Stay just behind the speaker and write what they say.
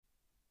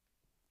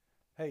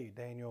Hey,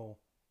 Daniel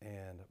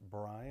and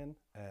Brian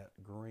at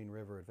Green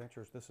River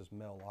Adventures. This is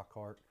Mel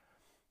Lockhart.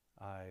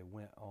 I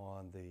went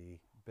on the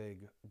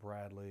Big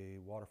Bradley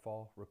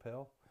Waterfall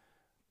Rappel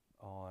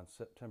on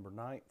September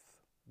 9th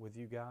with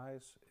you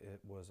guys. It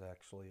was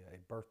actually a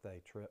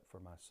birthday trip for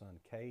my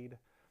son Cade.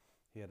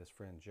 He had his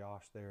friend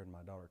Josh there and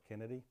my daughter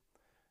Kennedy.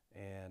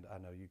 And I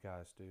know you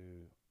guys do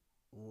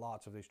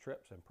lots of these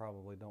trips and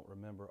probably don't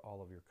remember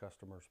all of your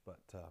customers, but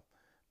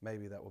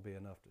maybe that will be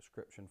enough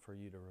description for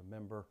you to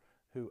remember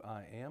who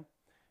I am.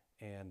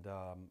 And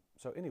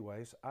so,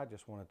 anyways, I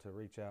just wanted to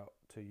reach out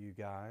to you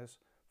guys,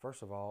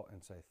 first of all,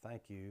 and say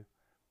thank you.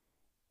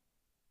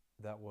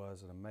 That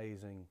was an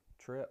amazing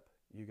trip.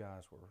 You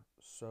guys were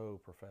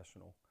so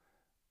professional,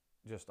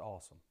 just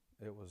awesome.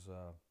 It was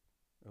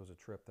a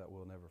trip that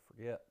we'll never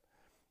forget,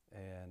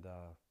 and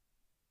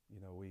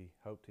we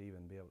hope to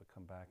even be able to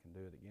come back and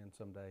do it again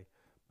someday.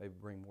 Maybe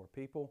bring more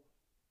people.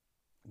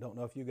 Don't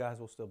know if you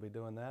guys will still be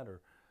doing that or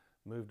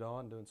moved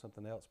on doing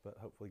something else, but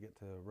hopefully get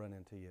to run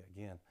into you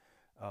again.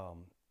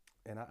 Um,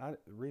 and the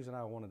reason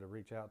I wanted to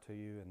reach out to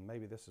you, and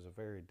maybe this is a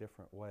very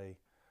different way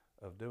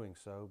of doing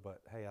so,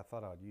 but hey, I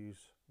thought I'd use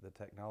the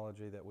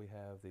technology that we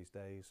have these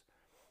days.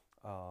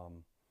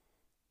 Um,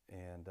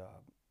 and,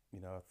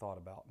 I thought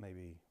about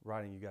maybe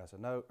writing you guys a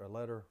note or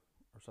letter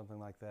or something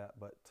like that,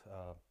 but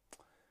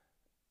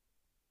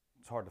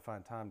it's hard to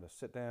find time to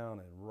sit down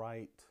and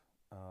write,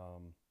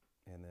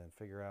 and then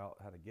figure out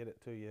how to get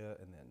it to you,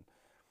 and then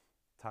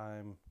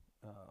time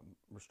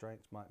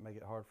restraints might make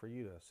it hard for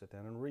you to sit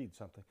down and read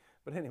something.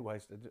 But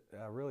anyways,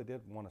 I really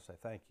did want to say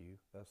thank you.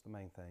 That's the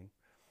main thing.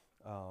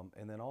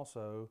 And then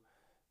also,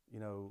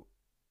 you know,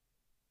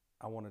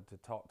 I wanted to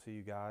talk to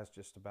you guys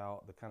just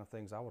about the kind of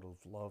things I would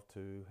have loved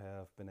to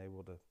have been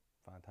able to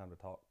find time to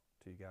talk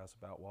to you guys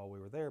about while we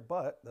were there.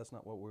 But that's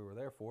not what we were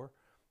there for,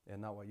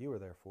 and not what you were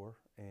there for.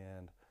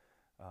 And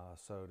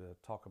so to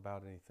talk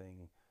about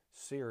anything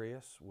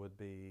serious would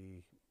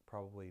be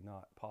probably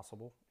not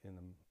possible in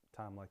a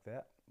time like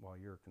that while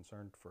you're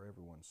concerned for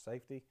everyone's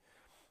safety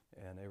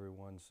and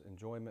everyone's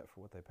enjoyment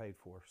for what they paid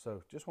for.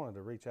 So just wanted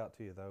to reach out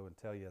to you though and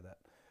tell you that,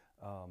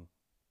 um,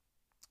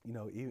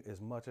 as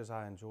much as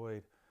I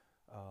enjoyed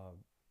uh,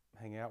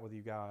 hanging out with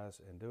you guys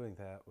and doing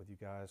that with you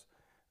guys,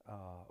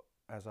 uh,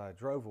 as I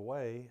drove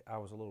away, I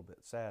was a little bit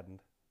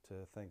saddened to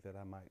think that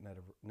I might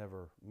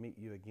never meet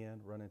you again,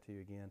 run into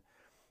you again.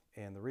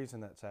 And the reason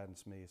that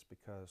saddens me is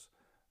because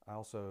I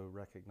also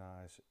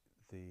recognize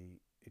the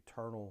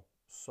eternal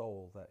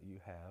soul that you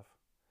have,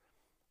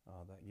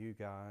 that you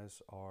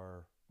guys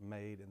are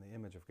made in the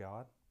image of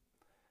God,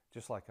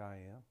 just like I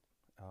am,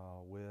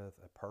 with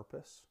a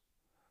purpose.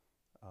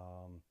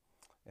 Um,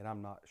 and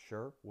I'm not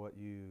sure what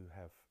you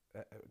have,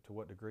 to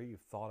what degree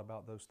you've thought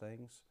about those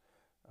things.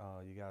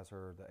 You guys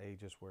are the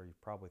ages where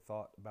you've probably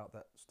thought about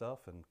that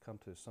stuff and come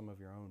to some of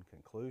your own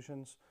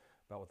conclusions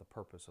about what the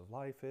purpose of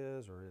life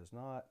is or is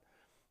not,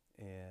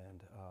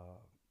 and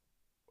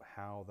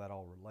how that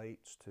all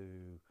relates to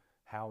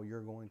how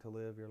you're going to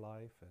live your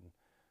life and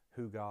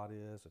who God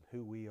is and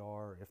who we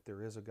are, if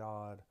there is a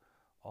God,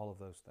 all of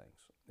those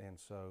things. And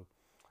so,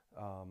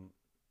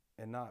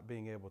 and not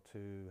being able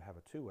to have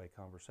a two-way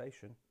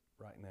conversation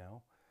right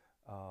now,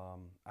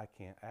 I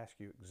can't ask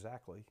you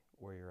exactly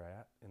where you're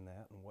at in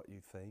that and what you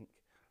think,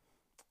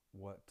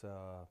 what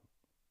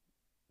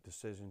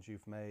decisions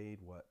you've made,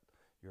 what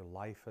your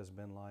life has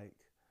been like,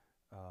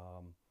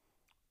 um,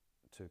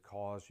 to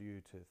cause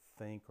you to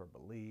think or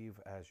believe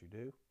as you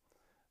do.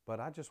 But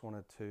I just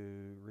wanted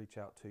to reach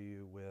out to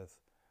you with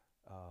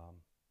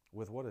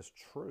what is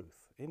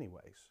truth,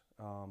 anyways.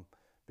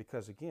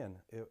 Because again,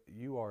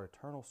 you are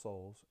eternal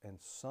souls, and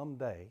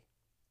someday,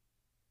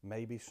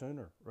 maybe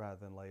sooner rather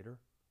than later,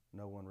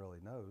 no one really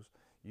knows,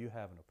 you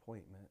have an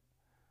appointment,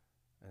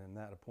 and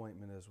that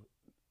appointment is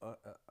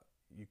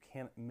you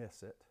can't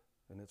miss it,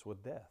 and it's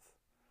with death.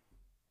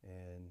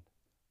 And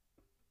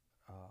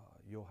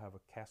you'll have a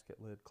casket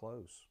lid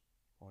close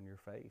on your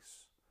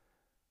face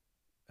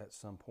at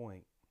some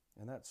point,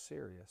 and that's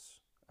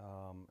serious.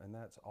 And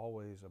that's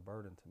always a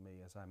burden to me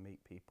as I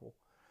meet people,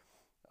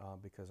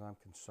 because I'm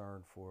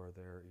concerned for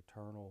their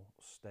eternal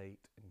state,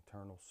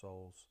 eternal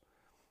souls.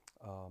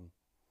 Um,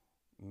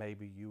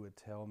 Maybe you would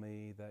tell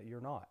me that you're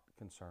not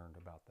concerned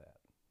about that.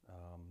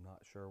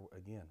 Not sure,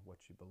 again, what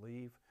you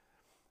believe.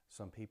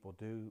 Some people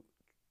do,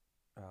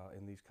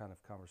 in these kind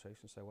of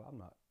conversations, say, well, I'm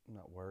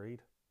not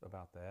worried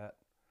about that.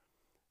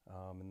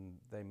 And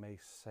they may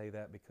say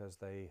that because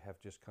they have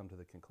just come to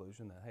the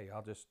conclusion that, hey,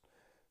 I'll just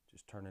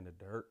turn into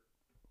dirt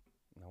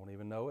and I won't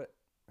even know it,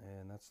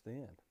 and that's the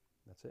end.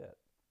 That's it.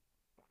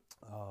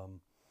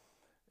 Um,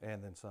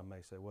 and then some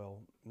may say, well,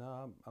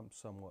 no, I'm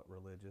somewhat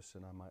religious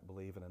and I might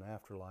believe in an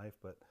afterlife,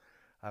 but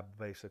I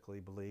basically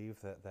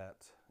believe that that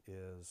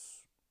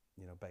is,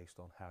 based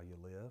on how you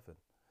live, and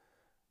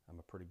I'm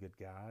a pretty good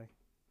guy,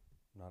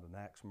 not an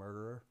axe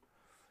murderer.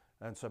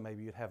 And so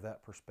maybe you'd have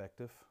that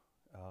perspective,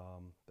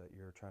 that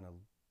you're trying to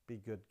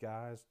be good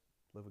guys,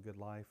 live a good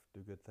life,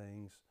 do good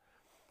things.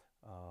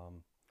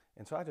 Um,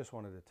 and so I just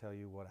wanted to tell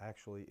you what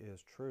actually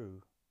is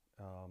true,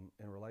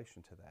 in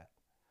relation to that.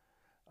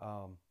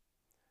 Um,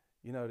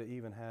 to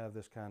even have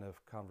this kind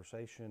of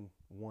conversation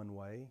one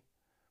way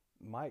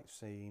might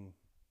seem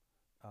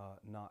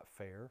not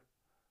fair,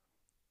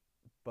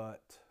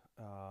 but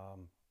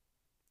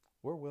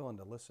we're willing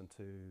to listen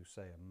to,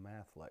 say, a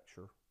math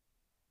lecture,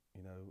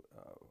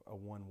 a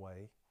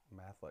one-way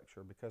math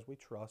lecture, because we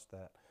trust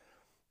that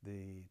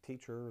the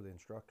teacher, the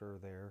instructor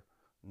there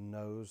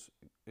knows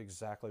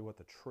exactly what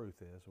the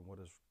truth is and what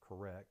is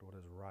correct, what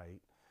is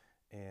right,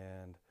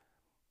 and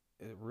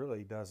it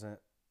really doesn't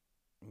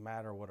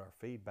matter what our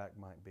feedback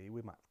might be.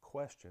 We might have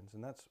questions,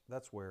 and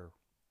that's where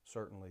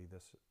certainly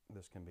this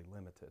can be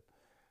limited.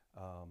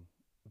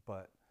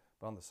 But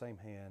on the same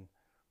hand,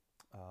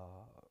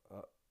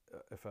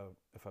 if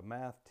a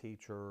math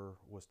teacher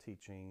was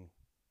teaching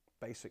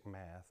basic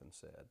math and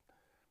said,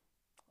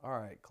 "All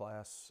right,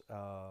 class,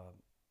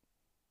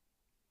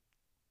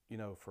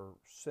 for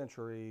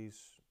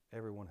centuries,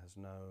 everyone has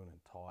known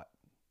and taught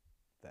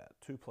that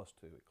 2 plus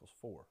 2 equals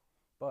 4.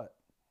 But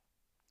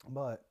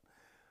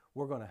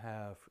we're going to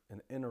have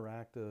an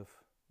interactive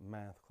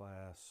math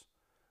class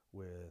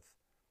with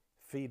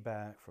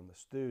feedback from the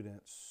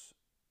students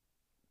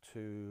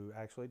to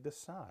actually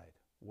decide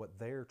what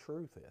their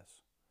truth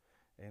is."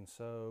 And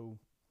so,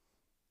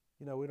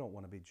 we don't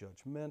want to be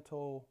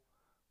judgmental.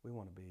 We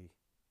want to be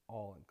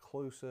all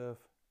inclusive.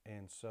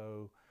 And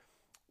so,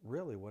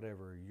 really,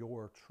 whatever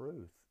your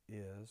truth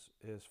is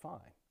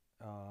fine.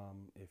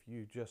 If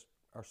you just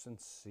are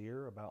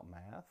sincere about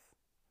math,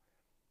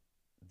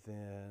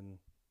 then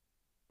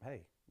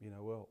hey,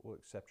 we'll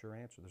accept your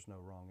answer. There's no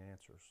wrong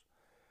answers.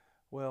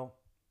 Well,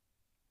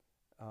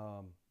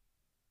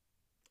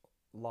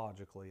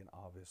 logically and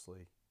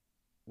obviously,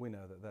 we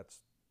know that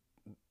that's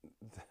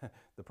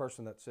the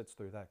person that sits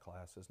through that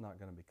class is not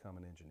going to become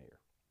an engineer.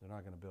 They're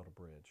not going to build a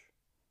bridge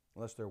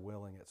unless they're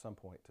willing at some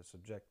point to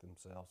subject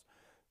themselves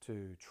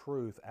to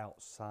truth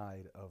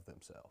outside of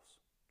themselves.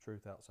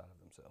 Truth outside of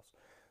themselves.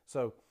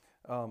 So,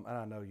 and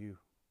I know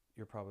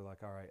you're probably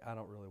like, all right, I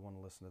don't really want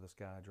to listen to this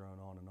guy drone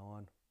on and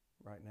on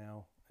right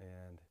now,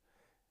 and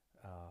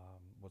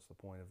what's the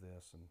point of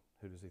this, and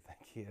who does he think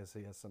he is?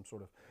 He has some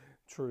sort of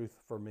truth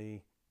for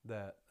me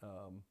that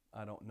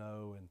I don't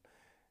know, and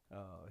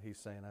he's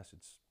saying I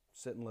should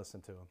sit and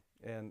listen to him,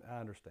 and I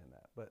understand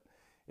that. But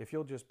if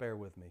you'll just bear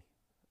with me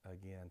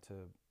again to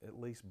at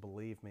least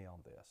believe me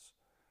on this,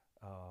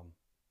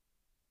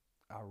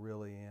 I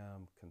really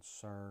am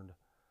concerned,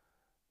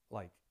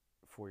 like,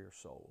 for your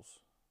souls,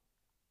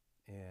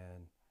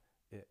 and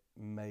it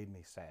made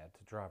me sad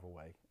to drive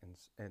away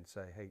and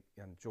say, hey,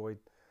 I enjoyed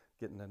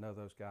getting to know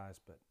those guys,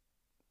 but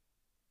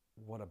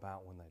what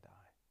about when they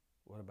die?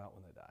 What about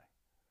when they die?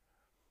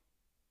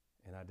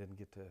 And I didn't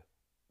get to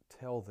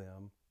tell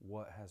them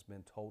what has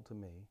been told to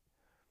me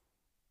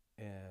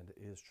and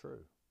is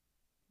true.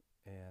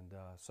 And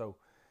so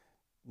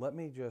let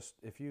me just,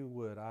 if you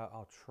would,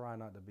 I'll try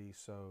not to be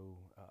so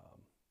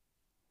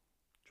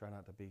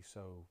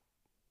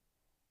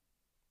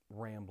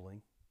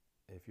rambling.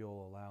 If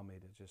you'll allow me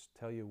to just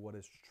tell you what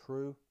is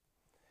true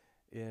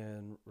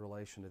in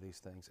relation to these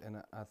things.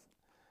 And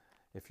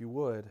if you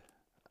would,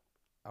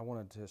 I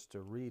wanted just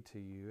to read to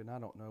you, and I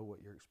don't know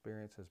what your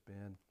experience has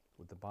been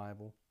with the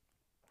Bible,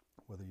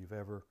 whether you've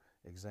ever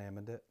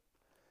examined it.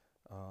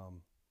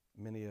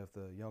 Many of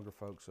the younger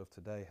folks of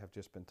today have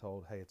just been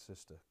told, hey, it's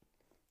just a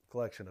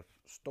collection of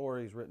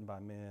stories written by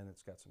men.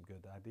 It's got some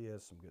good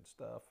ideas, some good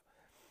stuff,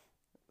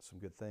 some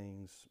good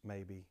things,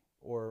 maybe,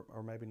 or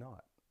maybe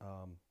not.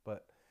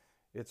 But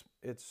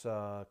it's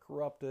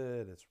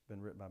corrupted. It's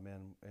been written by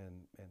men,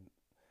 and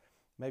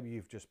maybe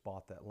you've just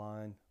bought that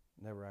line,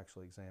 never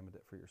actually examined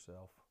it for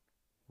yourself,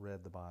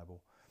 read the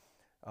Bible.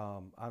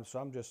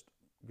 I'm just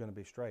going to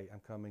be straight.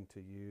 I'm coming to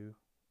you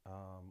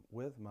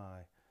with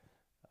my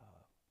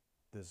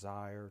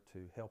desire to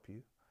help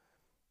you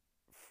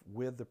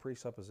with the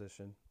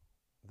presupposition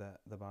that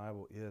the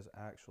Bible is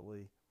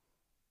actually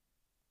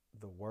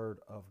the Word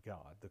of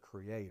God, the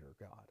Creator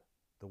God,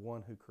 the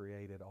one who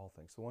created all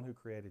things, the one who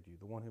created you,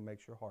 the one who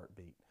makes your heart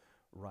beat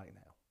right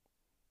now,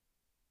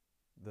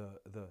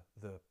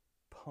 the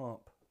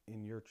pump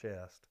in your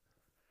chest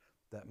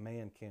that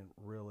man can't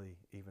really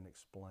even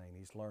explain.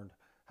 He's learned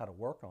how to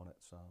work on it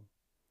some,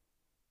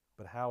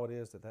 but how it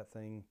is that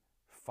thing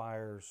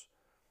fires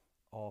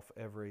off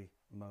every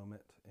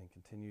moment and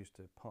continues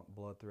to pump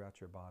blood throughout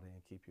your body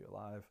and keep you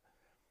alive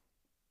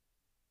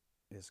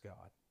is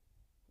God.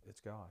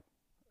 It's God.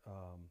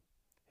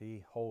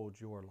 He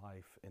holds your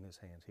life in his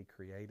hands. He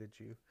created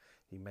you.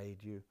 He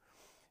made you.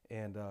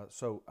 And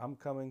so I'm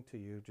coming to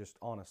you just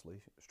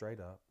honestly, straight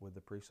up, with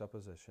the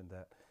presupposition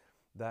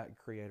that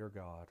Creator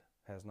God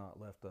has not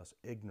left us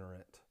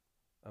ignorant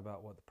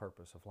about what the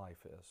purpose of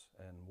life is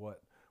and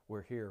what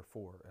we're here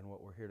for and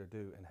what we're here to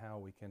do and how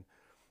we can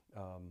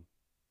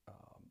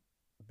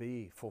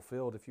be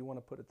fulfilled, if you want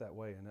to put it that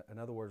way. In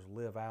other words,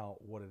 live out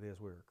what it is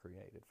we were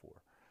created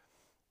for.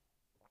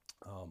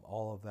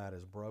 All of that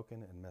is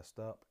broken and messed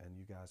up, and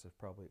you guys have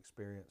probably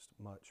experienced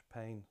much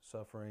pain,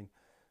 suffering,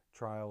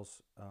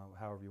 trials,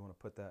 however you want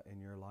to put that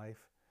in your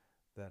life,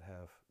 that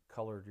have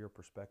colored your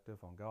perspective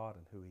on God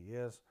and who He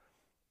is.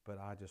 but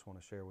I just want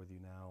to share with you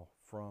now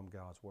from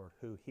God's Word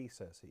who He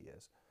says He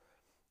is.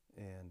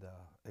 And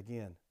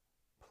again,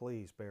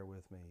 please bear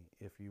with me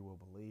if you will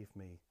believe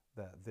me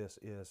that this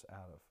is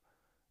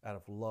out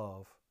of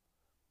love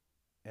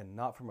and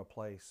not from a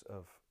place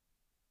of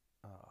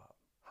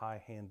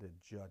high-handed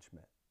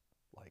judgment.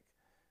 Like,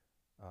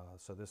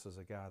 so this is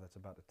a guy that's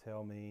about to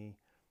tell me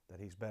that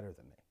he's better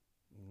than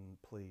me.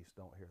 Please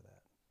don't hear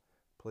that.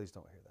 Please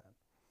don't hear that.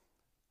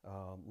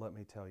 Let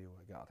me tell you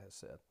what God has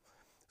said.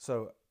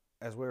 So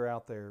as we were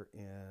out there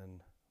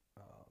in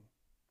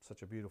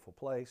such a beautiful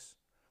place,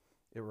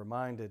 it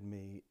reminded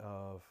me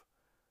of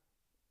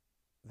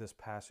this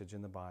passage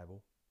in the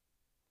Bible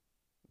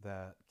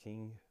that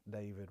King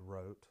David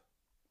wrote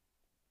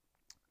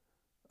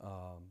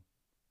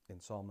in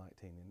Psalm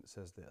 19, and it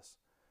says this: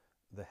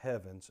 the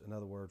heavens, in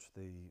other words,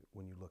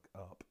 when you look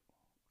up,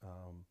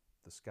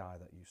 the sky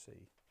that you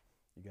see.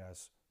 You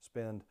guys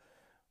spend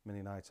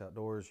many nights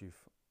outdoors. You've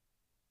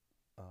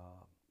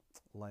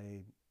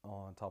laid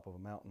on top of a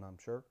mountain, I'm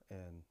sure,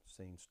 and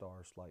seen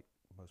stars like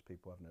most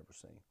people have never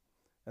seen.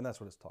 And that's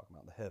what it's talking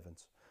about. The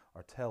heavens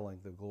are telling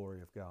the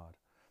glory of God,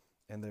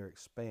 and their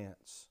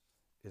expanse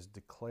is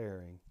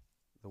declaring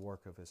the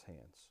work of His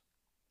hands.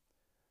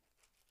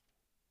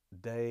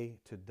 Day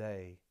to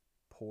day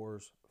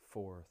pours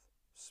forth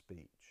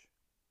speech,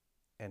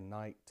 and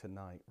night to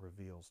night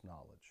reveals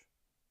knowledge.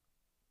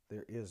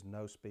 There is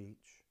no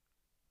speech,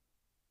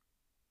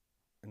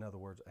 in other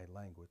words, a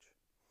language,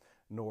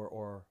 nor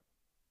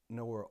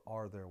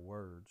are there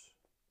words.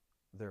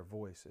 Their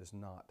voice is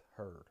not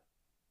heard.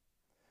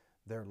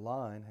 Their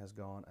line has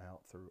gone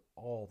out through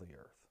all the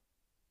earth,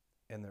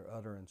 and their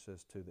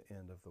utterances to the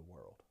end of the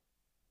world.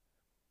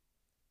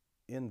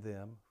 In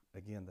them,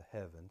 again, the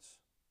heavens,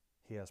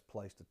 He has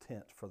placed a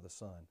tent for the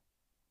sun,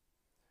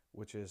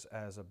 which is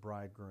as a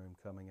bridegroom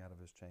coming out of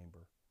his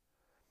chamber.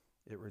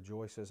 It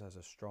rejoices as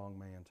a strong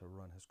man to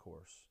run his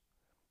course.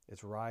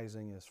 Its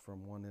rising is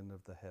from one end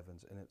of the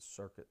heavens, and its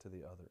circuit to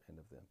the other end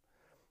of them.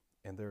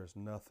 And there is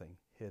nothing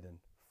hidden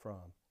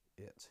from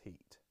its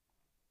heat.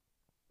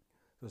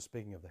 So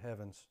speaking of the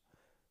heavens,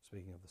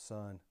 speaking of the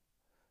sun,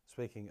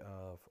 speaking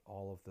of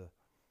all of the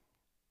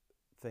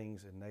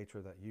things in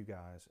nature that you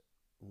guys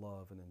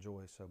love and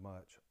enjoy so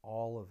much,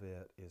 all of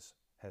it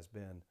has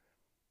been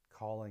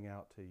calling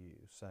out to you,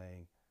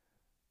 saying,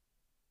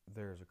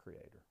 there is a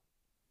Creator.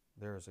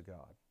 There is a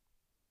God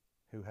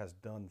who has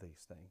done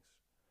these things.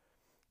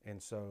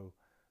 And so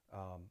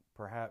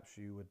perhaps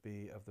you would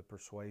be of the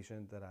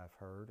persuasion that I've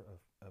heard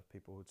of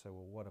people who would say,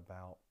 well, what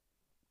about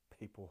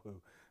people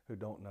who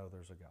don't know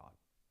there's a God?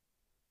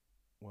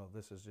 Well,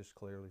 this is just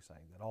clearly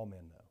saying that all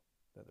men know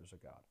that there's a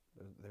God,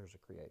 there's a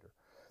Creator.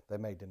 They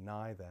may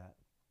deny that.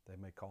 They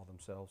may call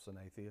themselves an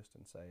atheist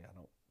and say, I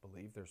don't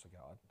believe there's a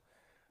God.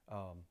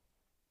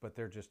 But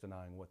they're just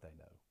denying what they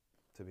know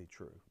to be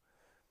true.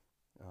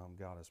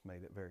 God has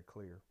made it very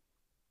clear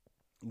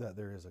that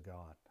there is a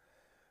God.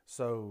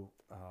 So,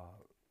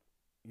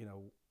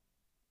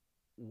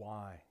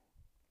 why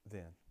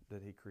then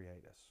did He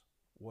create us?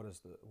 What is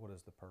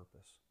the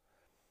purpose?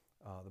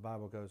 The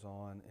Bible goes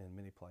on in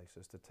many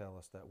places to tell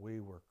us that we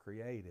were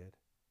created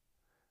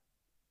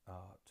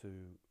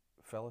to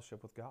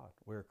fellowship with God.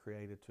 We were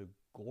created to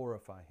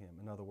glorify Him.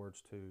 In other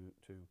words,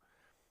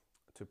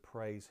 to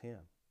praise Him.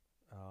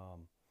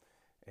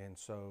 And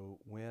so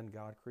when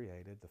God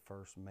created the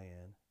first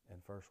man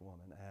and first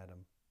woman,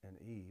 Adam and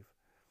Eve,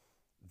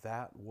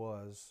 that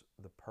was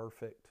the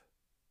perfect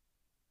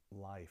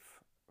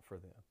life for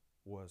them,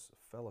 was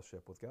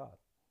fellowship with God.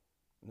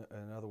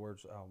 In other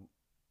words,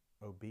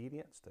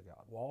 obedience to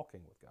God,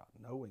 walking with God,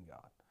 knowing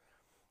God,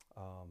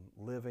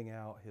 living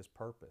out His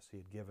purpose. He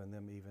had given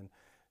them even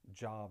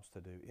jobs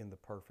to do in the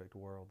perfect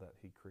world that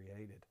He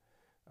created,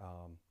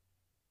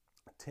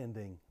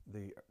 tending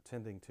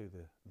to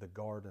the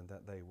garden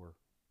that they were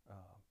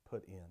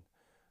put in,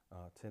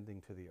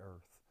 tending to the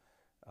earth,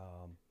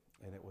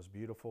 and it was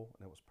beautiful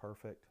and it was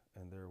perfect,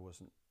 and there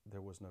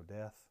was no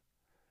death.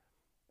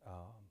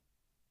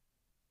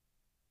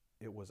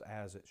 It was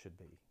as it should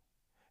be,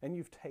 and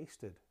you've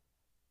tasted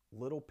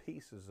little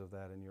pieces of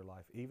that in your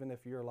life, even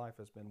if your life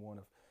has been one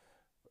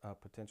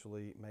of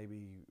potentially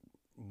maybe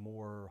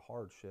more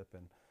hardship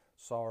and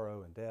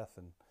sorrow and death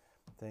and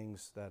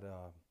things that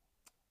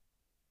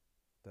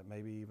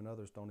maybe even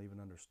others don't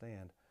even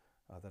understand,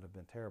 that have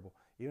been terrible.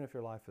 Even if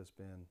your life has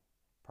been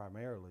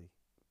primarily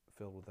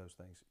filled with those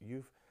things,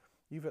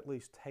 you've at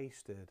least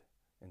tasted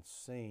and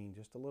seen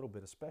just a little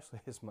bit, especially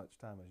as much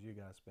time as you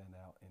guys spend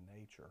out in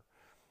nature,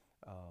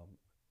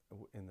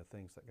 in the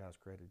things that God's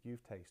created.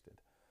 You've tasted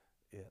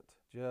it,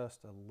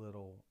 just a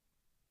little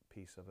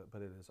piece of it,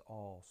 but it is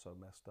all so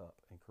messed up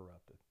and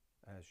corrupted,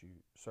 as you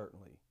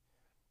certainly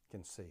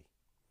can see,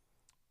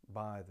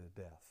 by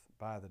the death,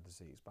 by the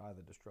disease, by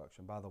the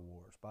destruction, by the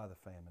wars, by the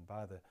famine,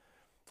 by the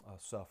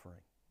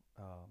suffering.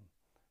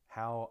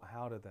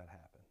 How did that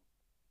happen?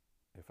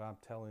 If I'm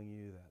telling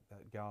you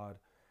that God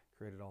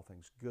created all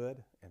things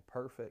good and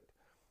perfect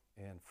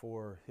and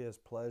for His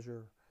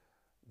pleasure,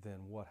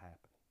 then what happened?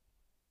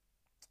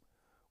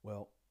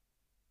 Well,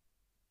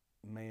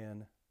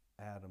 man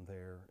Adam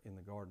there in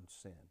the garden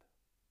sinned.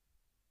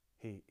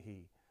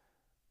 He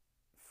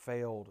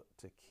failed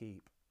to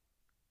keep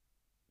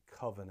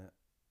covenant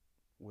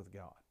with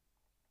God.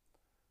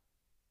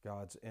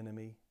 God's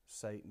enemy,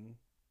 Satan,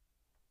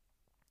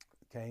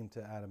 came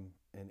to Adam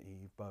and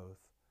Eve both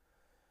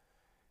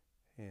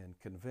and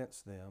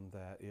convinced them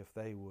that if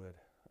they would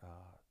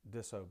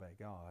disobey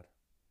God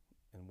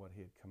and what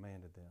He had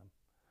commanded them,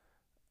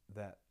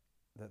 that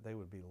they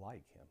would be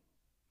like Him,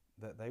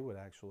 that they would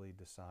actually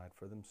decide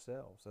for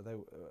themselves, that they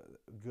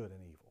good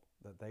and evil,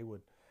 that they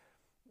would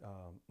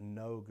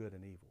know good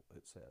and evil.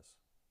 It says,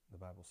 the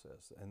Bible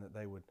says, and that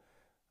they would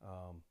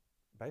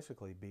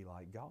basically be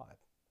like God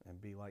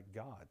and be like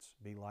gods,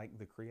 be like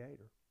the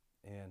Creator,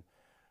 and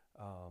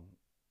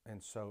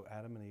so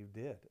Adam and Eve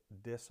did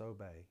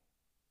disobey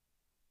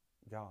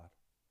God,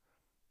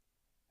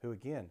 who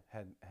again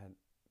had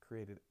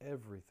created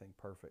everything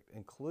perfect,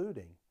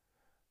 including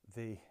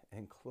the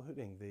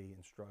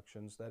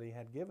instructions that He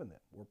had given them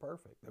were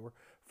perfect. They were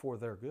for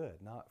their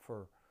good, not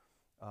for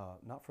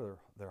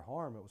their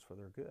harm. It was for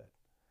their good.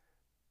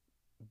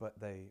 But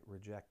they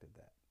rejected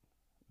that.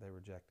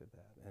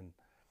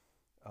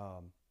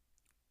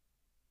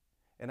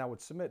 And I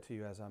would submit to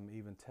you, as I'm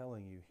even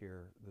telling you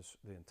here,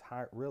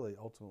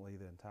 ultimately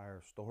the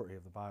entire story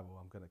of the Bible.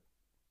 I'm going to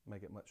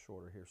make it much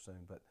shorter here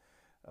soon, but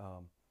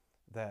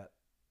that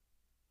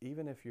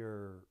even if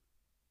your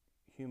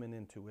human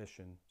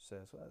intuition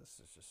says, well, this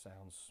just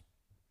sounds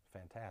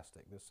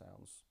fantastic, this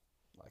sounds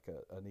like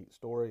a neat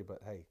story,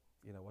 but hey,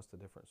 what's the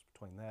difference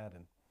between that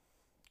and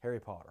Harry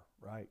Potter,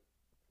 right?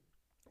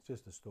 It's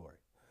just a story.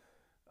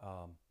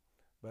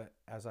 But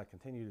as I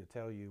continue to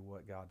tell you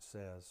what God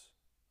says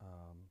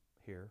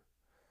here,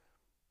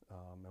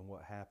 and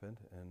what happened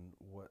and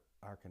what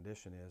our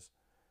condition is,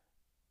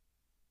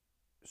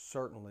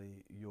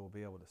 certainly you'll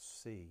be able to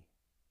see,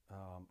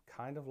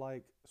 kind of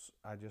like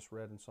I just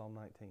read in Psalm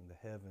 19, the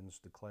heavens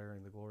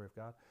declaring the glory of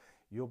God.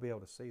 You'll be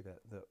able to see that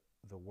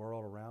the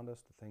world around us,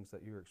 the things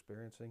that you're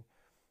experiencing,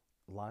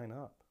 line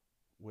up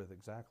with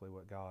exactly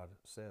what God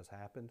says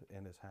happened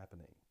and is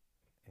happening.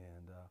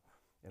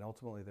 And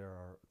ultimately there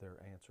are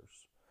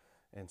answers.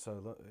 And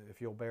so if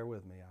you'll bear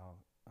with me,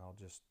 I'll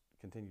just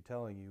continue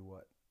telling you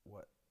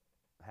what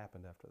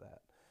happened after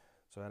that.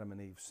 So Adam and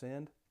Eve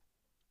sinned.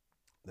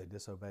 They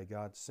disobeyed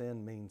God.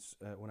 Sin means,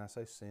 when I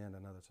say sin, I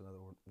know that's another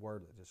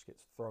word that just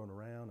gets thrown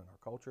around in our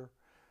culture,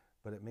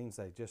 but it means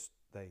they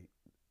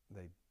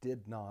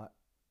did not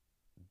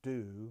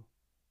do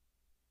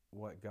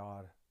what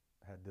God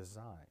had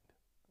designed,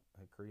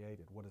 had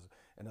created.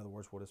 In other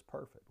words, what is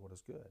perfect, what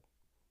is good,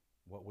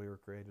 what we were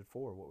created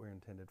for, what we were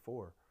intended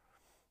for.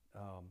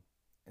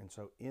 And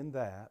so in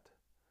that,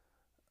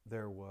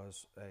 there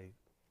was a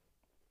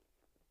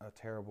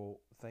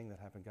terrible thing that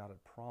happened. God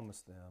had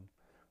promised them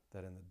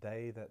that in the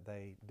day that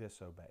they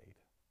disobeyed,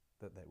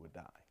 that they would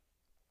die.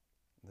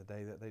 The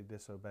day that they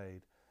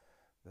disobeyed,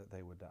 that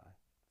they would die.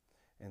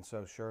 And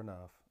so sure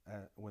enough,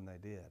 when they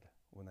did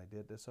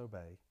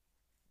disobey,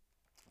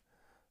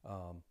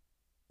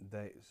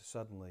 they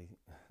suddenly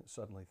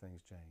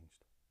things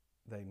changed.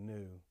 They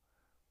knew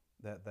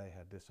that they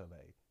had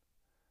disobeyed.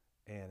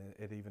 And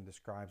it even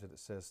describes it. It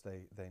says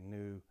they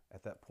knew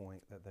at that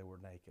point that they were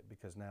naked,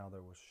 because now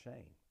there was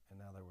shame and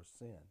now there was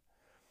sin.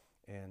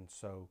 And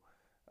so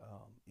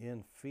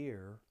in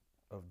fear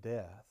of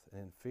death,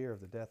 in fear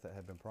of the death that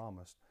had been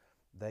promised,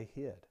 they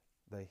hid.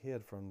 They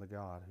hid from the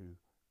God who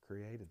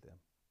created them.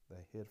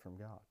 They hid from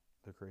God,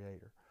 the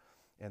Creator.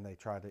 And they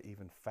tried to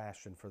even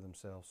fashion for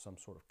themselves some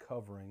sort of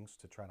coverings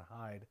to try to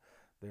hide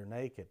their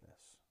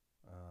nakedness.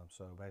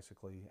 So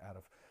basically out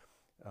of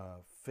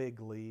fig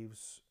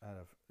leaves, out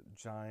of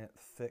giant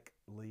thick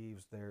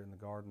leaves there in the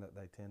garden that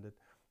they tended,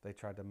 they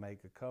tried to make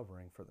a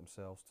covering for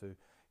themselves to,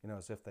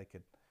 as if they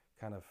could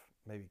kind of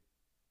maybe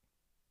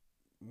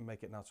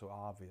make it not so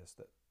obvious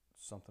that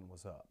something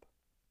was up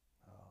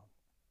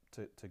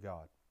to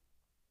God.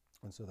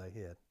 And so they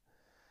hid.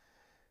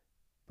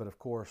 But of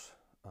course,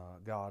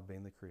 God,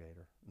 being the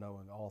Creator,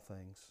 knowing all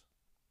things,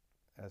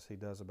 as He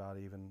does about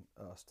even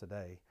us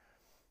today,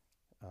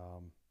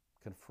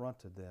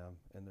 confronted them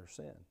in their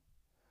sin.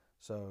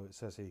 So it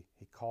says he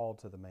called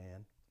to the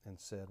man and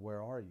said,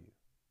 "Where are you?"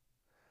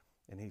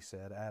 And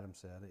Adam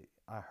said,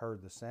 "I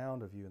heard the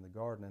sound of you in the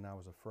garden, and I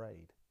was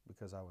afraid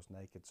because I was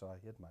naked, so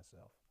I hid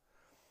myself."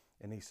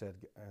 And he said,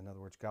 in other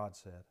words, God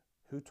said,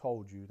 "Who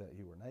told you that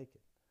you were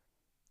naked?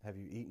 Have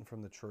you eaten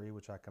from the tree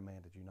which I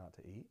commanded you not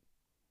to eat?"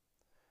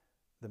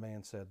 The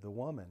man said, "The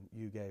woman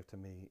you gave to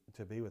me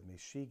to be with me,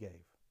 she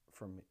gave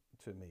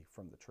to me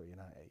from the tree,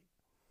 and I ate."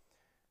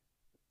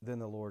 Then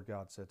the Lord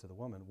God said to the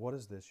woman, "What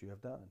is this you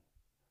have done?"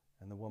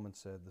 And the woman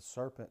said, "The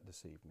serpent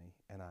deceived me,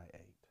 and I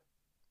ate."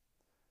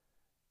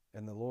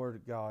 And the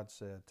Lord God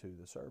said to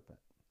the serpent,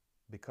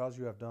 "Because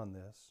you have done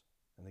this,"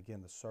 and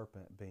again the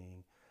serpent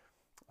being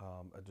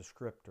a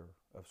descriptor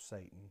of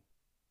Satan,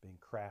 being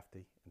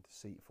crafty and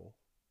deceitful.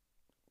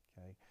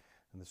 Okay,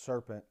 and the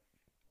serpent,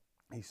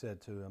 he said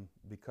to him,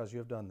 "Because you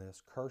have done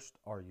this, cursed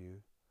are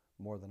you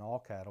more than all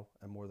cattle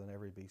and more than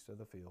every beast of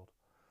the field.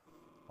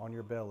 On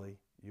your belly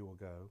you will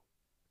go,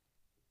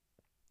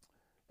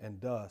 and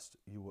dust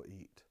you will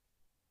eat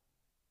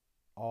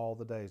all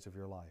the days of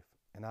your life.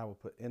 And I will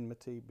put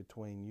enmity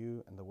between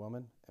you and the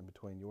woman, and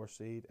between your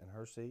seed and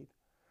her seed,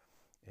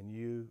 and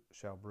you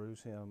shall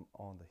bruise him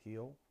on the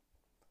heel.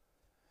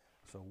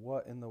 So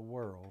what in the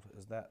world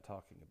is that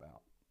talking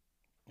about?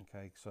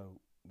 Okay, so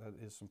that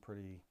is some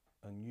pretty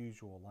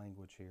unusual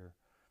language here,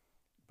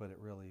 but it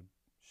really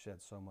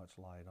sheds so much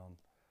light on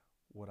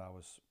what I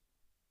was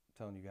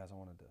telling you guys I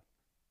wanted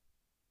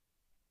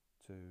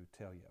to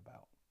tell you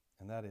about.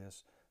 And that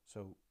is,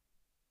 so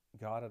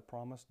God had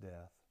promised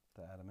death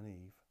to Adam and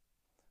Eve.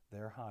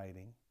 They're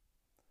hiding.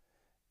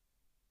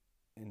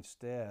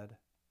 Instead,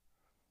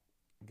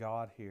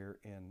 God here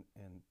in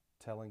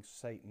telling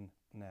Satan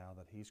now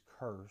that he's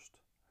cursed,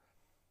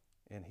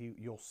 and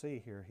you'll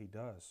see here he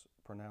does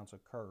pronounce a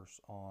curse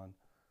on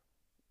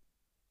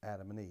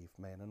Adam and Eve,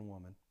 man and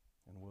woman,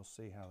 and we'll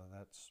see how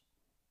that's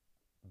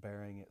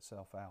bearing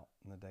itself out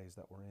in the days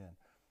that we're in.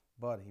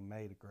 But he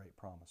made a great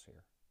promise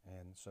here.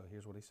 And so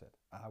here's what he said.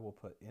 I will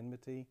put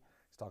enmity,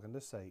 he's talking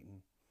to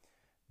Satan,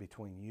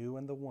 between you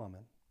and the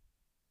woman,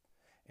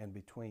 and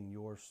between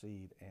your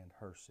seed and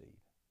her seed.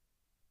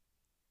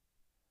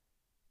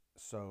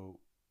 So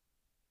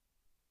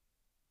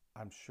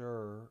I'm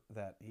sure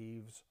that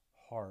Eve's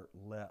heart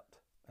leapt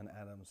and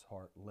Adam's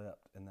heart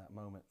leapt in that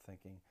moment,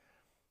 thinking,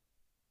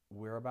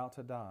 we're about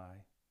to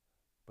die,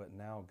 but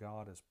now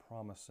God is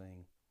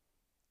promising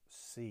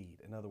seed.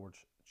 In other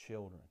words,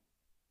 children,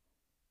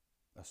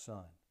 a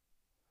son.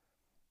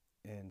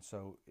 And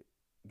so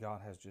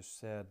God has just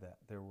said that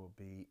there will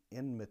be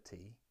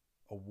enmity,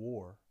 a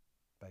war,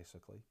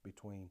 basically,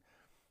 between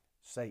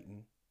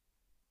Satan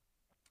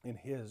and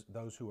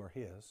those who are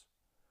his,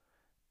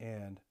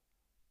 and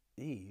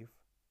Eve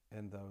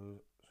and those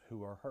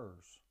who are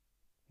hers.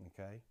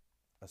 Okay?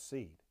 A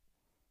seed.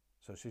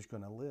 So she's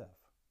going to live.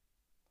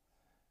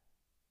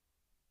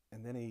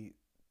 And then he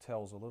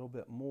tells a little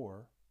bit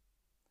more.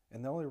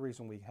 And the only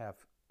reason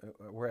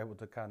we're able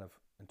to kind of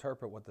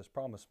interpret what this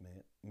promise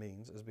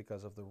means is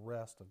because of the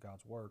rest of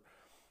God's word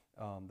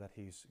that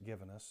he's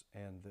given us,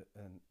 and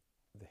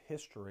the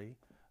history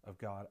of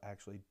God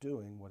actually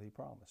doing what he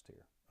promised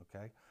here.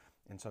 Okay?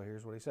 And so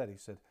here's what he said. He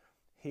said,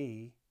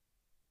 he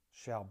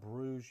shall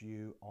bruise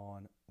you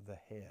on the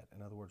head.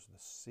 In other words, the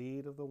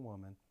seed of the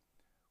woman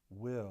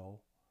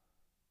will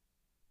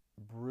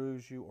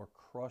bruise you or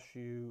crush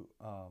you,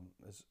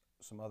 as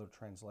some other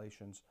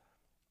translations,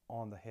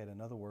 on the head.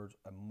 In other words,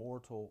 a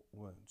mortal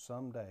wound.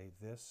 Someday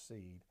this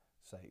seed,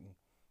 Satan,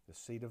 the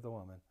seed of the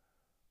woman,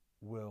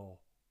 will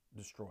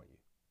destroy you.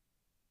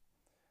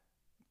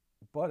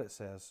 But it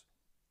says,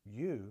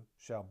 you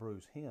shall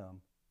bruise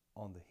him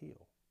on the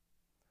heel.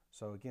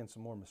 So again,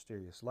 some more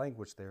mysterious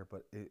language there,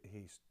 but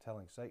he's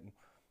telling Satan,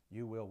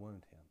 you will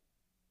wound him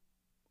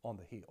on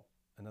the heel.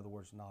 In other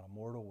words, not a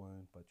mortal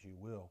wound, but you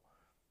will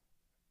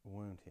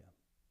wound him.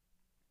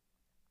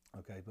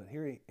 Okay, but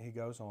here he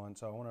goes on,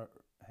 so I want to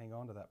hang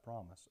on to that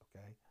promise,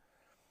 okay?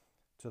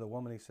 To the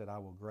woman he said, I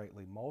will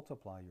greatly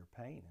multiply your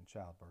pain in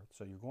childbirth.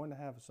 So you're going to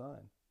have a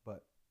son,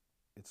 but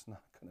it's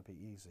not going to be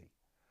easy.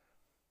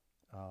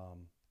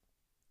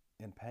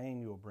 In pain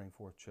you will bring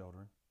forth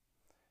children.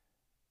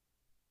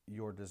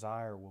 Your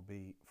desire will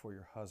be for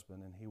your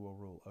husband, and he will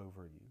rule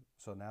over you.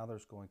 So now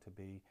there's going to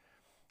be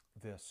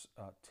this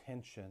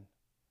tension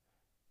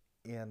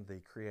in the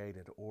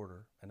created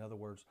order. In other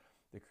words,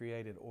 the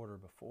created order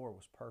before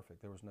was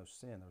perfect. There was no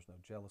sin, there was no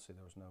jealousy,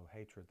 there was no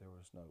hatred, there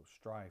was no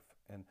strife.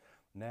 And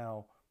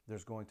now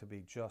there's going to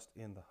be just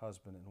in the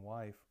husband and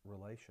wife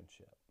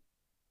relationship.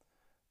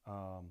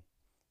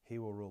 He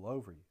will rule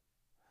over you.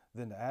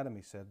 Then to Adam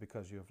he said,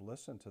 because you have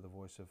listened to the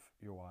voice of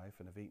your wife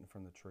and have eaten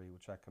from the tree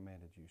which I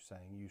commanded you,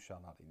 saying, you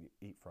shall not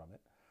eat from it.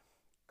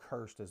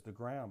 Cursed is the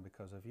ground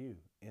because of you.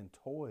 In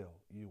toil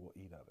you will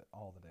eat of it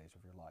all the days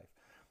of your life.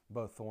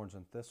 Both thorns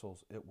and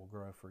thistles it will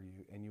grow for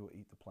you, and you will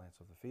eat the plants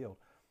of the field.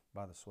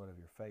 By the sweat of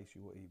your face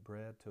you will eat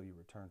bread till you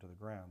return to the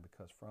ground,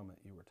 because from it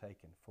you were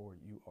taken, for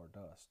you are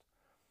dust,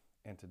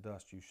 and to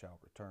dust you shall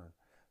return.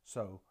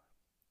 So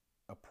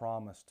a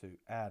promise to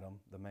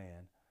Adam, the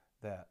man,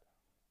 that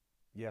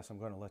yes, I'm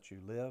going to let you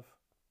live,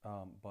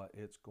 but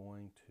it's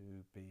going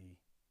to be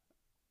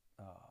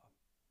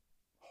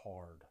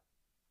hard,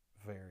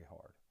 very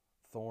hard.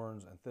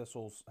 Thorns and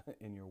thistles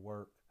in your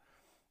work.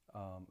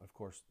 Of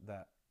course,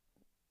 that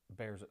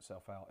bears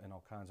itself out in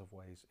all kinds of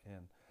ways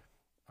in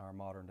our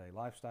modern day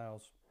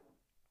lifestyles.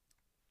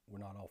 We're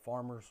not all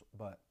farmers,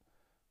 but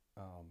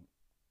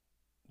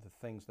the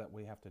things that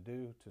we have to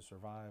do to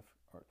survive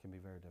can be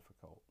very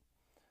difficult,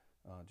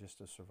 just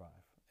to survive.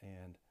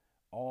 And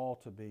all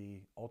to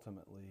be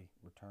ultimately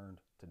returned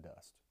to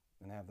dust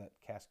and have that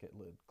casket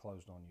lid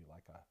closed on you,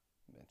 like I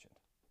mentioned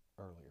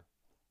earlier.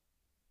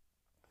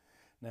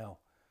 Now,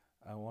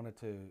 I wanted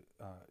to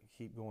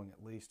keep going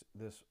at least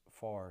this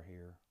far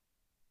here,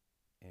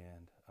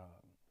 and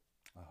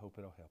I hope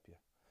it'll help you.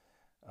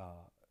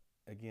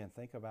 Again,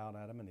 think about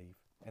Adam and Eve.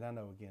 And I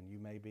know, again, you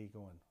may be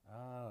going,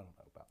 I don't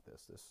know about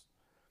this. This,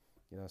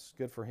 it's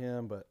good for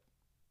him, but,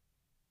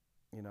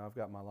 I've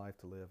got my life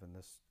to live, and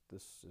this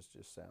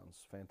just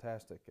sounds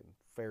fantastic and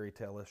fairy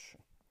tale-ish,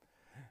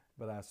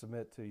 but I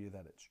submit to you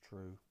that it's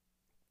true.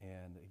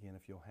 And again,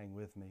 if you'll hang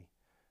with me,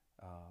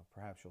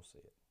 perhaps you'll see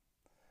it.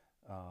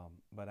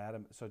 But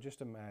Adam, so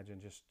just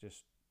imagine just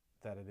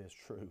that it is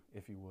true,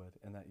 if you would,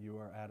 and that you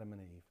are Adam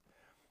and Eve,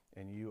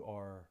 and you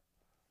are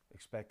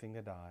expecting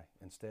to die.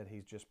 Instead,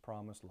 he's just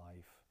promised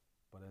life,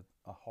 but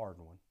a hard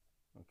one,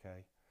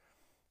 okay?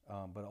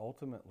 But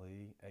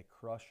ultimately, a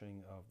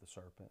crushing of the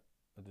serpent,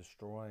 a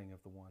destroying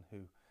of the one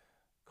who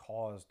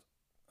caused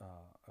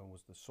and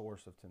was the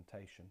source of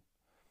temptation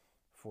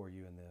for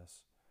you in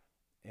this.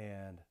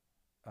 And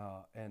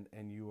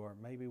you are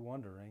maybe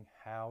wondering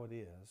how it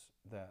is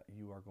that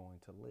you are going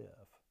to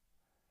live.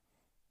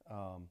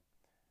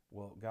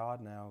 Well,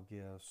 God now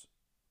gives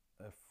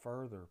a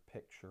further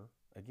picture,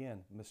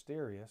 again,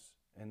 mysterious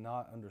and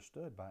not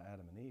understood by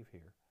Adam and Eve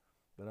here,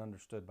 but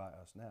understood by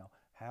us now,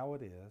 how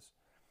it is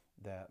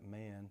that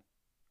man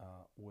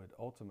would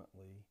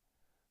ultimately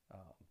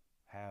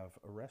have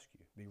a rescue,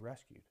 be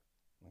rescued,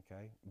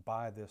 okay,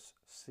 by this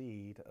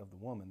seed of the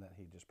woman that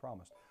he just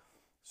promised.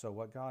 So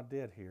what God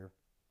did here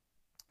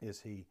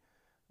is he,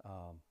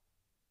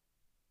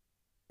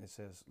 it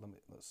says,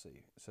 let's see.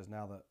 It says,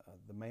 now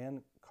the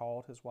man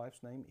called his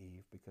wife's name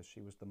Eve because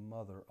she was the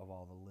mother of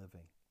all the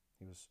living.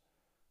 He was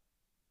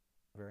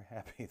very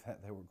happy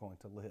that they were going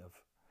to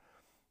live.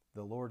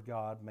 The Lord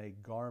God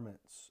made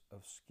garments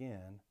of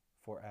skin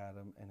for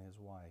Adam and his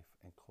wife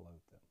and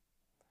clothed them.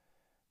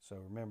 So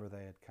remember,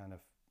 they had kind of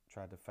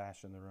tried to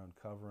fashion their own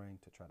covering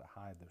to try to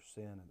hide their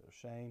sin and their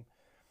shame.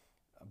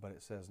 But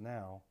it says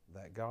now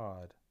that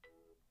God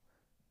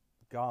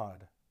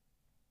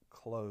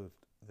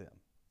clothed them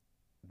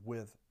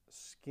with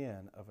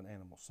skin of an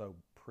animal. So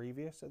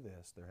previous to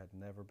this, there had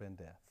never been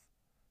death.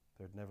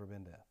 There had never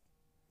been death.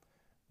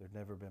 There had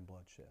never been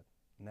bloodshed.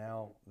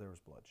 Now there was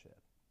bloodshed.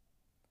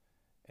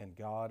 And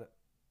God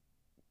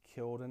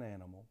killed an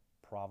animal,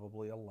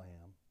 probably a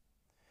lamb,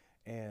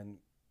 and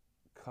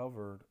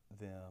covered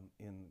them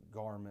in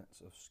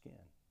garments of skin,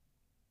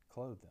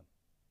 clothed them.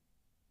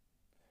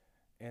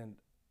 And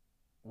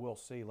we'll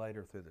see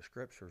later through the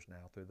scriptures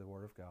now, through the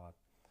Word of God,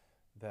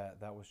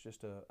 that was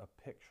just a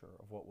picture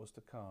of what was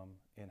to come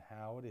in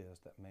how it is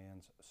that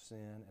man's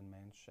sin and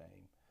man's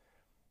shame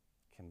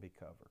can be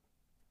covered.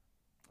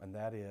 And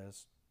that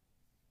is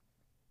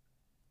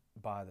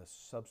by the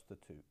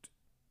substitute,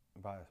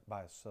 by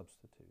a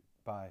substitute,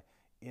 by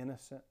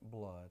innocent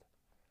blood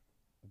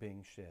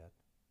being shed,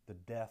 the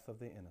death of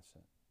the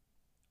innocent,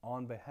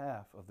 on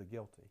behalf of the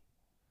guilty.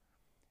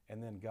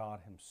 And then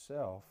God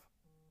himself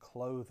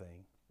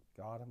clothing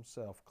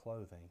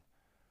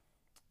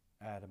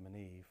Adam and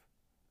Eve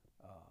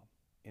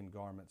in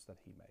garments that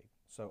he made.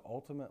 So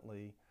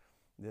ultimately,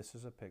 this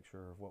is a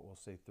picture of what we'll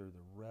see through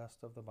the rest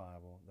of the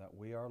Bible, that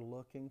we are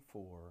looking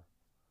for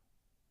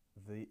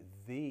the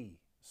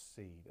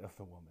seed of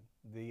the woman,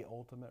 the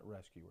ultimate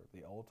rescuer,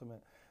 the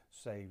ultimate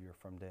Savior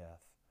from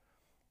death.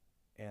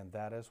 And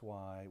that is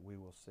why we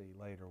will see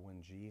later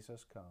when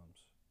Jesus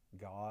comes,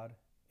 God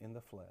in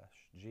the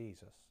flesh,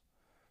 Jesus,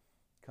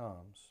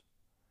 comes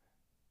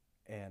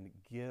and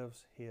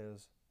gives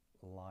his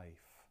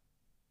life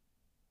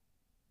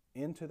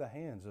into the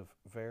hands of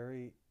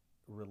very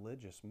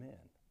religious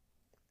men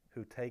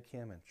who take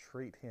him and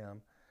treat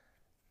him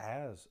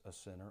as a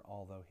sinner,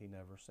 although he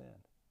never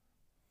sinned,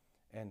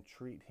 and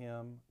treat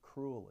him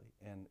cruelly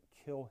and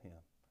kill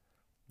him,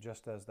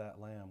 just as that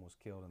lamb was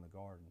killed in the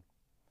garden,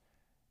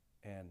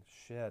 and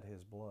shed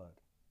his blood.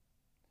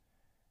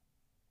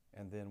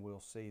 And then we'll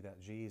see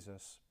that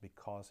Jesus,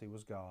 because he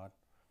was God,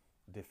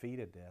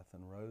 defeated death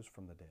and rose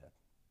from the dead,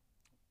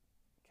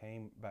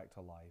 came back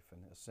to life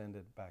and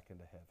ascended back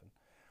into heaven.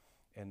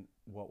 And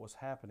what was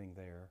happening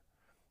there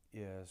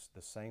is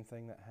the same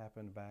thing that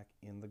happened back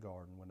in the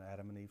garden when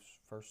Adam and Eve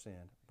first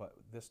sinned, but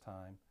this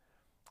time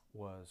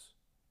was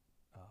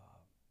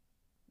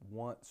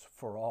once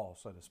for all,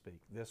 so to speak.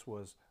 This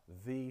was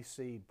the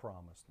seed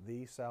promised,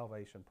 the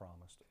salvation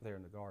promised there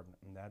in the garden,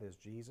 and that is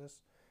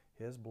Jesus,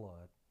 his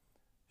blood,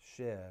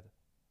 shed,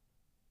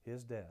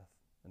 his death,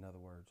 in other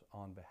words,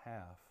 on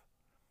behalf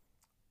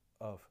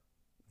of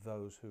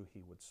those who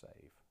he would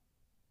save.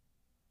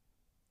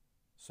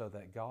 So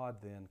that God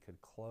then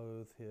could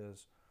clothe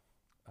his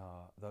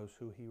those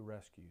who he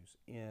rescues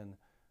in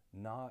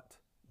not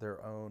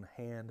their own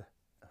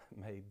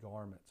handmade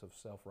garments of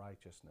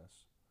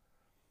self-righteousness,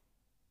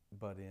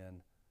 but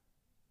in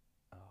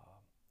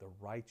the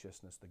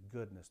righteousness, the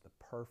goodness, the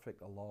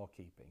perfect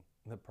law-keeping,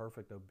 the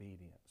perfect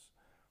obedience,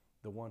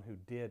 the one who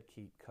did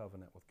keep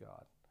covenant with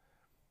God,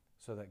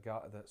 so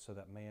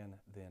that man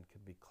then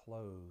could be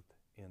clothed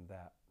in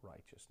that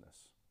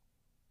righteousness.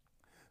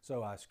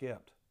 So I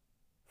skipped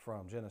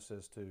from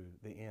Genesis to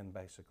the end,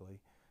 basically,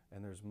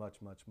 and there's much,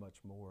 much, much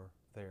more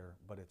there,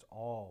 but it's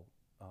all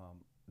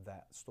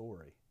that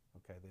story,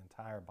 okay, the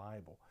entire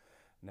Bible.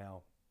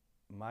 Now,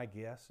 my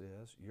guess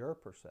is your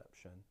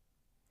perception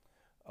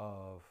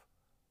of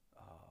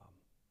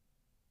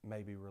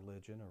maybe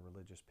religion or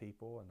religious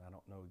people, and I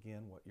don't know,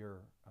 again, what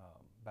your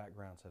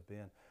backgrounds have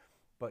been,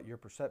 but your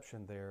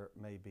perception there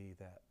may be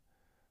that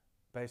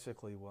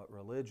basically what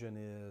religion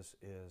is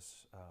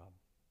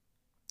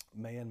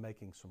man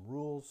making some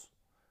rules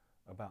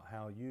about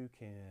how you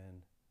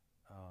can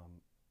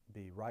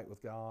be right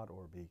with God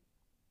or be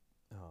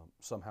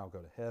somehow go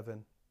to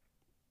heaven.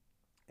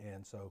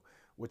 And so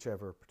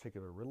whichever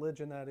particular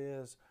religion that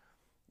is,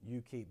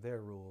 you keep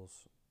their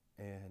rules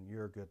and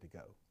you're good to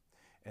go.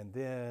 And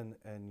then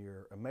in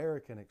your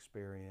American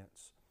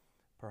experience,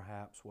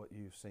 perhaps what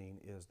you've seen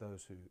is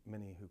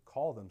many who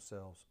call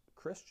themselves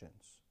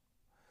Christians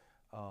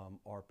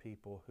are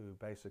people who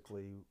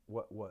basically,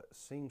 what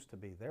seems to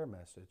be their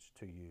message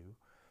to you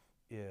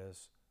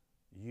is,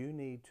 you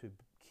need to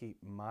keep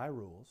my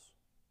rules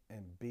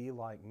and be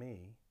like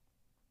me,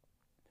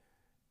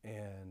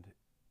 and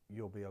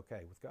you'll be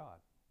okay with God.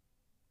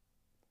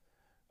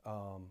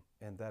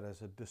 And that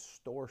is a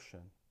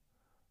distortion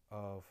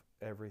of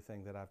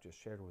everything that I've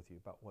just shared with you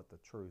about what the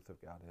truth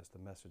of God is, the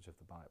message of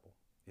the Bible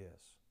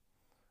is.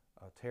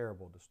 A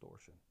terrible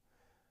distortion.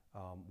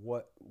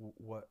 What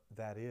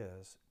that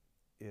is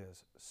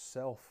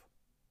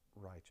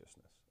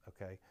self-righteousness,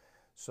 okay?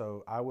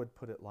 So I would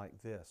put it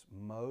like this.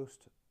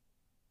 Most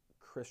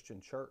Christian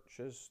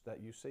churches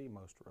that you see,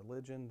 most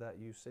religion that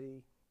you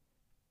see,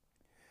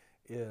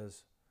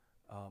 is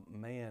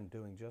man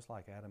doing just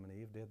like Adam and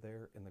Eve did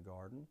there in the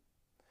garden,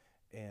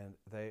 and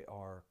they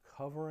are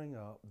covering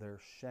up their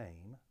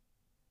shame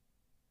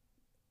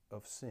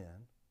of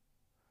sin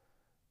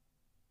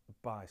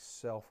by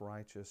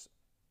self-righteous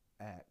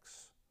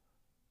acts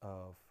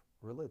of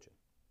religion.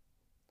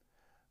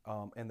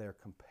 And they're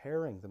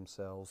comparing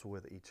themselves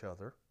with each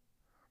other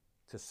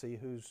to see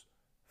whose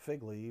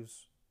fig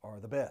leaves are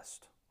the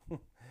best.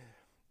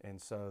 And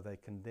so they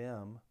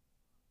condemn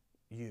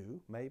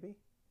you, maybe,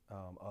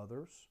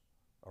 others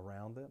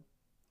around them.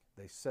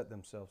 They set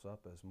themselves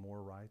up as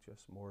more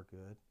righteous, more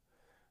good,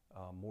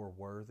 more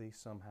worthy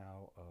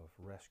somehow of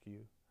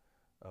rescue,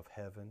 of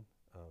heaven,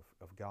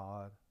 of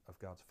God, of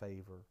God's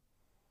favor,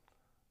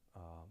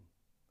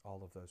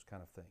 all of those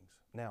kind of things.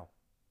 Now,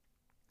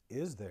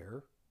 is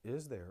there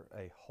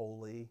a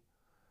holy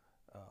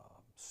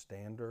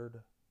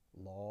standard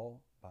law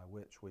by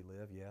which we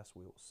live? Yes,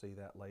 we will see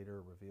that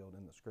later revealed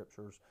in the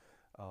Scriptures,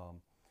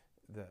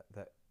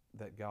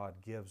 that God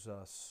gives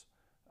us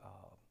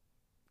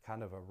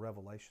kind of a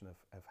revelation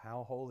of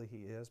how holy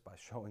He is by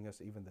showing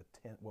us even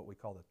what we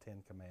call the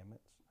Ten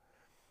Commandments.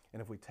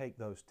 And if we take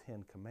those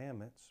 10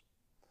 commandments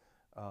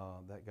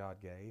that God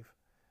gave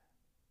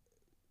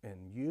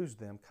and use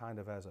them kind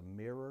of as a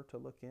mirror to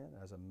look in,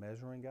 as a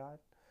measuring guide,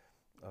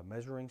 a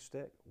measuring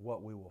stick,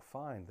 what we will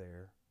find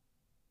there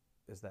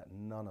is that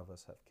none of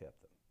us have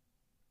kept them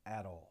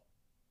at all.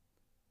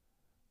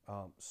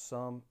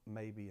 Some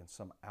maybe in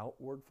some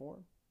outward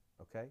form,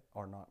 okay,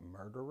 are not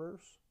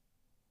murderers,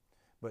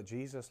 but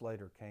Jesus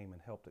later came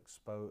and helped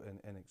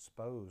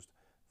exposed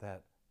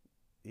that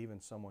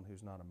even someone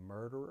who's not a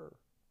murderer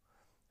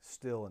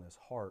still in his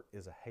heart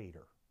is a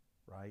hater,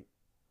 right?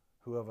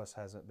 Who of us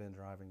hasn't been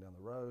driving down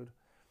the road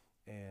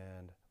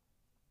and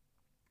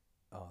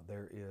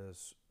there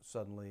is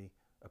suddenly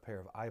a pair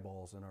of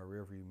eyeballs in our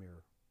rearview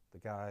mirror? The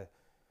guy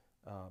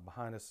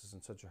behind us is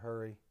in such a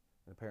hurry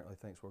and apparently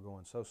thinks we're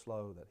going so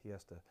slow that he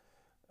has to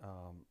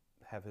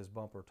have his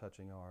bumper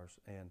touching ours,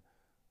 and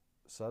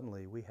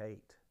suddenly we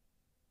hate,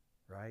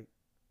 right?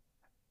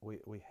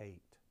 We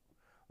hate.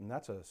 And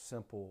that's a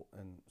simple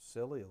and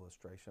silly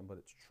illustration, but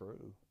it's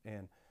true.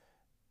 And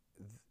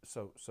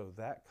so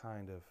that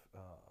kind of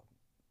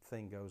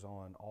thing goes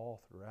on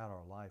all throughout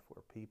our life,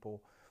 where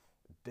people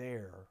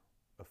dare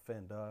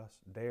offend us,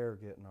 dare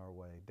get in our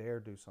way, dare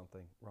do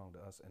something wrong to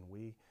us, and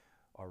we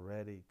are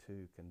ready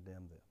to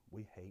condemn them.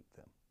 We hate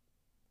them.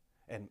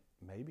 And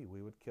maybe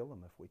we would kill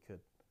them if we could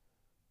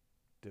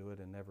do it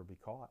and never be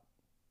caught.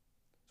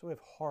 So we have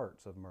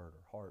hearts of murder,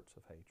 hearts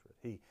of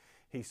hatred.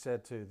 He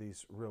said to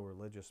these real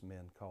religious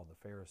men called the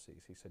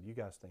Pharisees, he said, you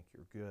guys think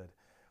you're good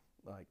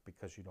like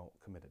because you don't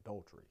commit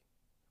adultery.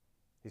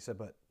 He said,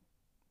 but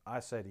I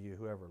say to you,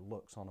 whoever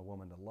looks on a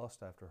woman to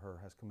lust after her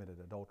has committed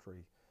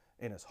adultery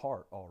in his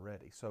heart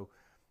already. So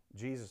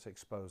Jesus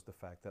exposed the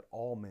fact that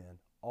all men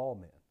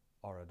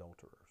are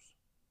adulterers.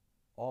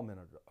 All men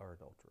are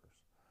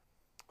adulterers.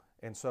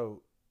 And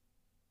so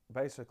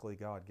basically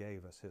God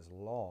gave us His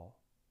law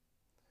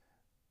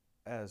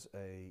as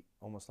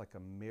almost like a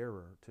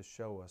mirror to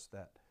show us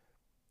that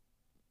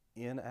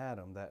in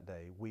Adam that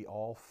day we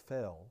all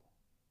fell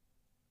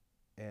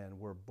and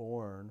were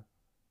born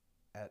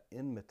at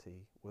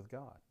enmity with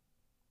God,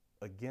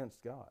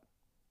 against God,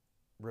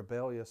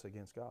 rebellious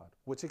against God,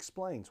 which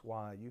explains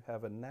why you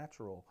have a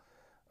natural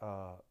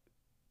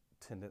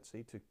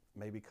tendency to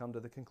maybe come to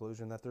the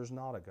conclusion that there's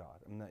not a God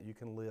and that you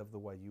can live the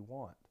way you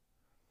want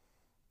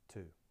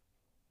to.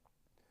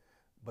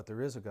 But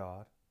there is a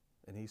God,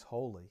 and He's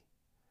holy,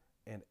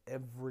 and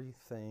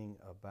everything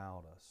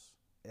about us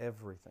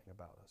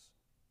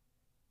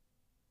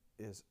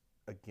is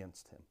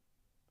against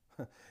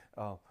Him.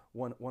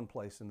 One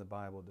place in the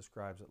Bible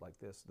describes it like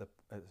this.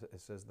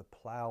 It says the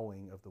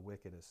plowing of the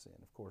wicked is sin.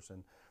 Of course,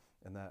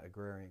 in that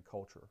agrarian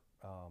culture,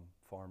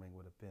 farming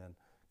would have been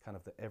kind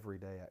of the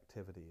everyday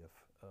activity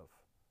of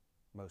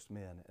most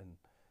men.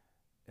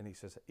 And he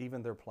says,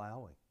 even their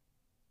plowing,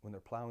 when they're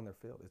plowing their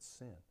field, it's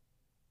sin.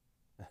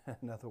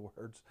 In other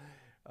words,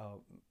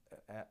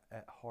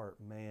 at heart,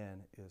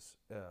 man is,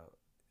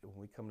 when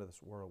we come to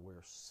this world,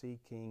 we're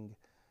seeking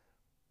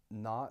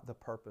not the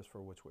purpose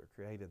for which we're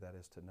created, that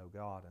is to know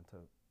God and to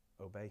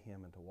obey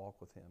Him and to walk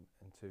with Him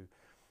and to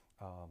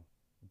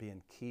be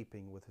in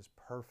keeping with His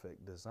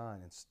perfect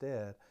design.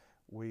 Instead,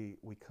 we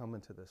come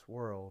into this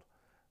world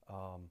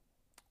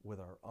with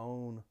our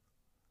own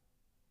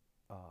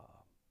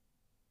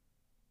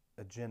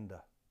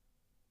agenda,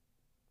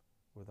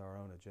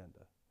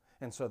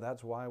 And so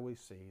that's why we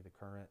see the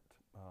current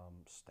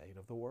state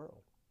of the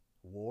world.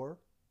 War,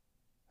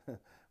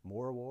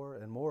 more war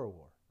and more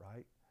war,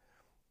 right?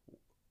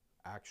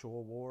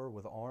 Actual war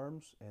with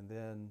arms, and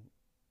then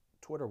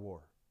Twitter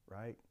war,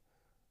 right?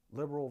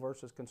 Liberal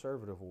versus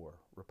conservative war,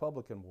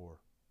 Republican war,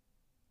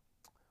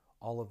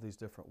 all of these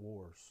different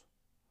wars.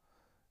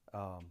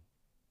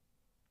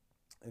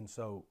 And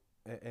so,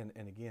 and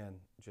again,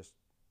 just,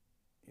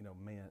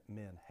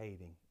 men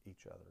hating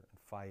each other and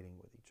fighting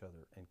with each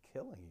other and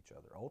killing each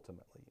other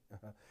ultimately.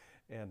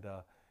 And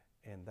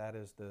that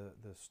is the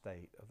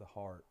state of the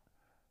heart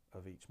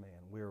of each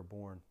man. We were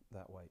born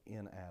that way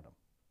in Adam.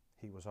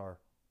 He was our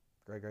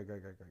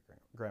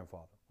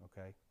great-great-great-great-great-grandfather,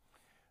 okay?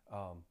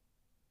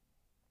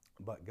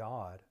 But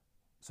God,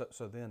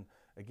 so then,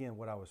 again,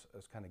 what I was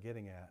kind of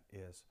getting at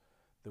is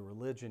the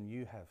religion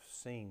you have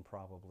seen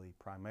probably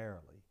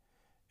primarily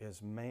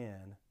is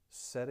man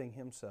setting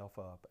himself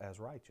up as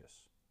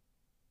righteous,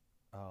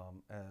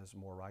 as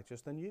more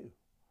righteous than you.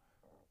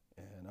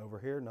 And over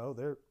here, no,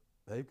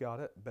 they've got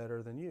it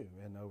better than you.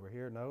 And over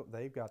here, no,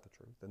 they've got the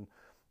truth, and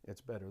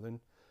it's better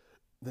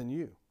than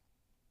you.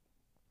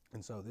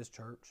 And so this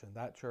church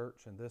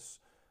and this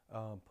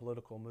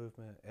political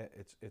movement,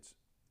 it's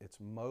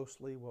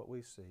mostly what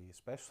we see,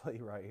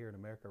 especially right here in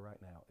America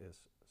right now,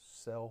 is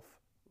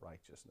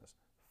self-righteousness,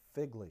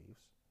 fig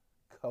leaves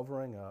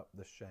covering up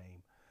the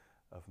shame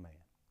of man.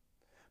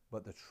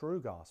 But the true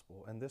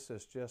gospel, and this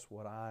is just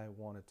what I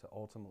wanted to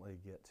ultimately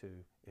get to,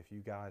 if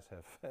you guys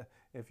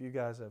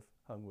have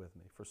hung with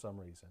me for some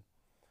reason,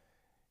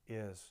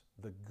 is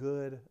the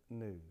good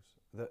news.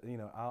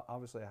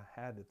 Obviously I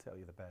had to tell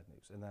you the bad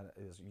news, and that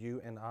is you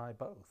and I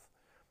both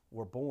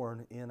were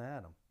born in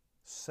Adam,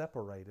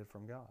 separated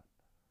from God,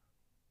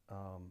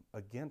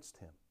 against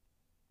Him.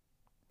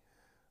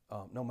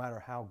 No matter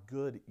how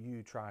good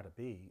you try to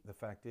be, the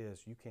fact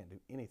is you can't do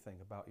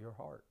anything about your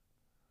heart.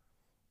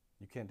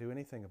 You can't do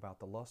anything about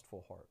the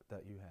lustful heart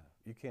that you have.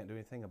 You can't do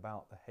anything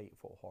about the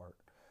hateful heart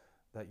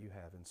that you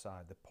have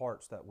inside, the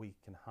parts that we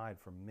can hide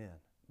from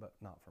men, but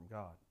not from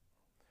God.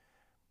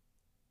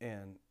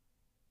 And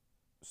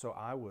so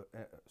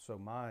so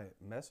my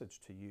message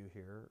to you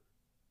here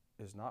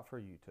is not for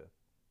you to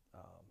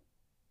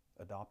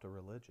adopt a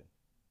religion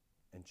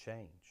and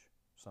change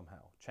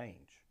somehow.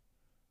 Change.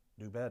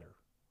 Do better.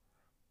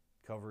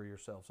 Cover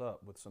yourselves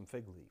up with some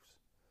fig leaves.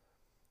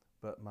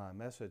 But my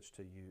message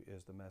to you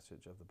is the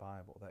message of the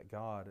Bible, that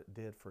God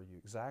did for you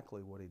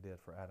exactly what He did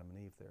for Adam and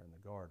Eve there in the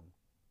garden.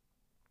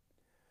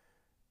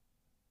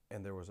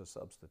 And there was a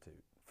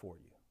substitute for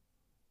you.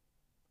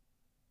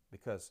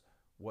 Because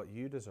what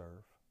you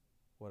deserve,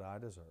 what I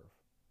deserve,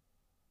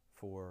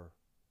 for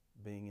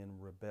being in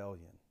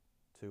rebellion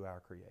to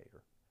our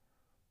Creator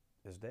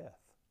is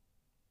death.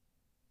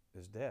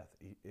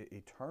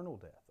 Eternal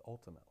death,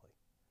 ultimately.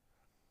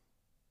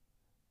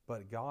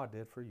 But God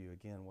did for you,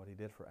 again, what He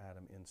did for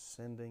Adam in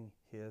sending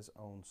His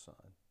own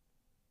Son,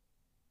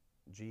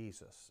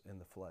 Jesus in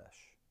the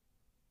flesh.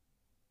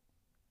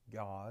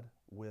 God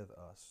with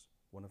us.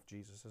 One of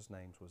Jesus'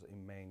 names was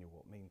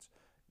Emmanuel. It means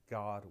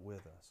God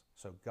with us.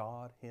 So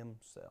God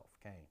Himself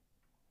came,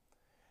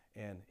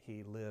 and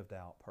He lived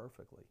out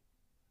perfectly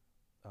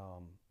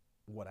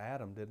what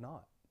Adam did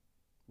not.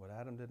 What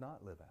Adam did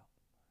not live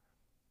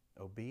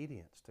out.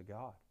 Obedience to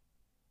God.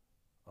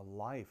 A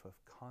life of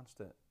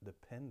constant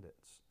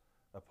dependence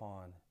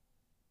upon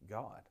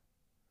God,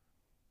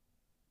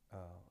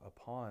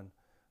 upon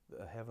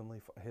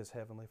His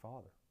heavenly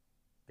Father,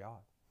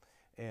 God.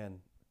 And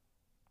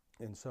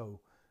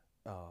so,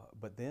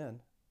 but then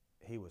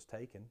He was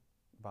taken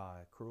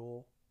by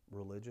cruel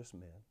religious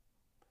men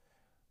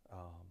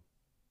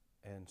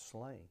and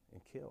slain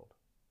and killed.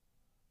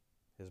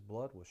 His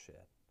blood was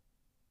shed.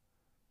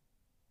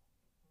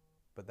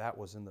 But that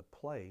was in the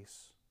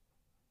place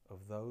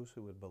of those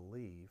who would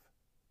believe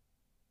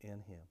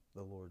in Him,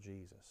 the Lord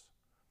Jesus,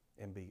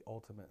 and be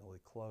ultimately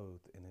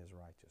clothed in His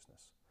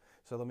righteousness.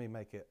 So let me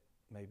make it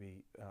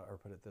or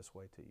put it this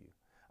way to you.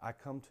 I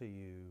come to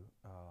you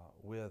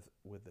with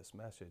this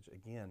message,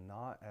 again,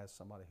 not as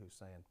somebody who's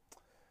saying,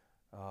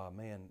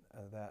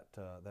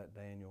 that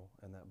Daniel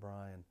and that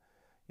Brian,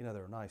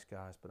 they're nice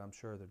guys, but I'm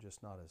sure they're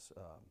just not as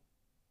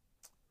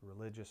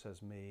religious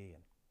as me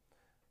and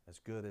as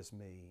good as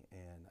me,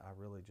 and I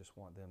really just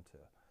want them to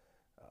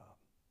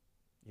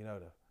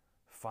to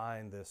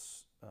find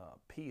this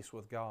peace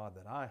with God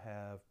that I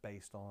have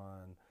based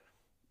on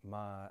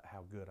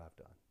how good I've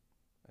done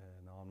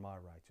and on my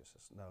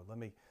righteousness. No, let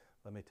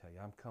let me tell you,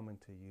 I'm coming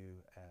to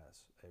you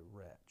as a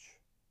wretch,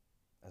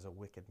 as a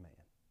wicked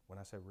man. When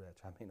I say wretch,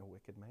 I mean a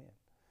wicked man.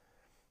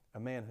 A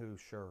man who,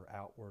 sure,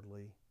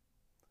 outwardly,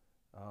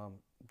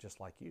 just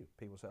like you,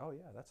 people say, oh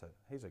yeah,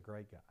 he's a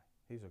great guy.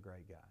 He's a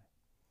great guy.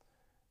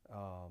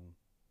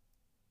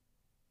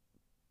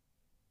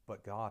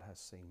 But God has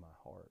seen my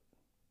heart.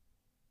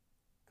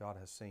 God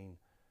has seen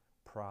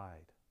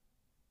pride,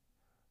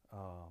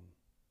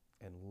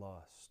 and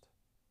lust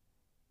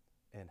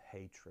and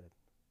hatred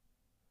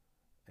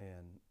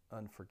and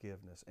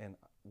unforgiveness and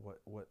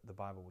what the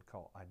Bible would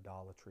call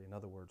idolatry. In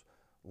other words,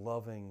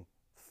 loving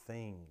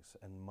things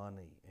and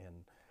money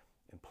and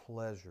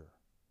pleasure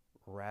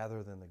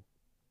rather than the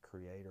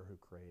Creator who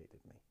created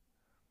me.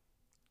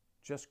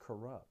 Just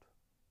corrupt.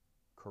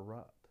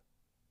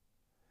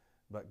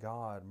 But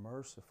God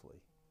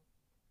mercifully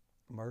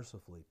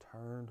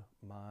turned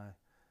my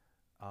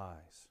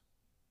eyes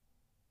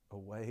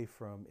away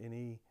from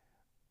any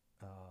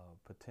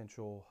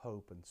potential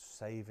hope in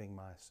saving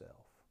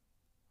myself,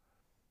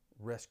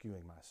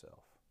 rescuing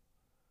myself,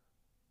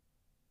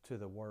 to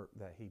the work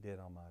that He did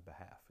on my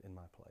behalf in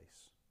my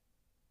place.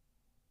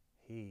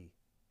 He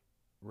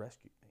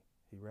rescued me.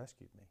 He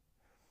rescued me.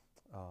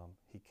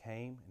 He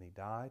came and He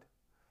died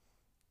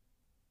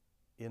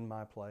in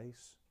my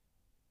place,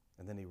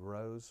 and then He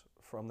rose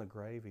from the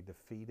grave. He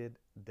defeated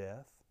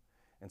death.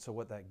 And so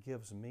what that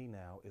gives me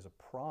now is a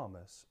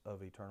promise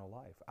of eternal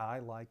life. I,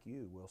 like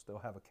you, will still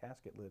have a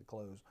casket lid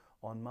closed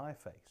on my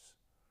face.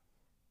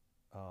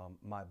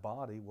 My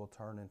body will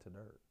turn into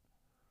dirt,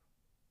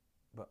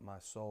 but my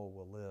soul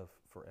will live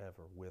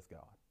forever with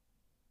God.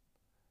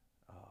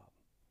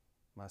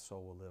 My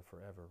soul will live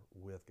forever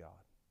with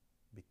God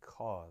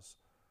because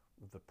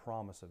of the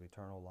promise of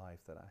eternal life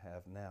that I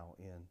have now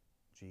in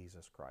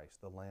Jesus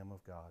Christ, the Lamb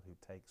of God who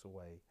takes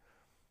away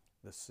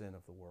the sin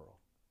of the world.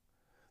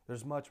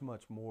 There's much,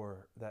 much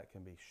more that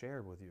can be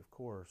shared with you, of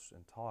course,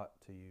 and taught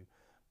to you,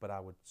 but I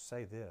would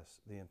say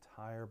this: the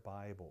entire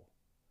Bible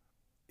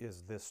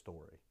is this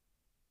story.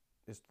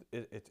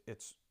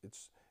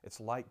 It's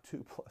like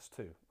 2 plus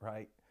 2,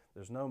 right?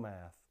 There's no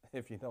math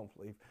if you don't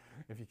believe,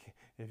 if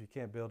you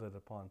can't build it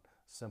upon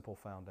simple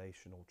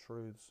foundational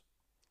truths,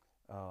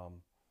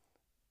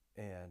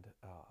 and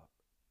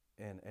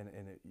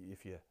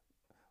if you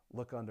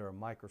look under a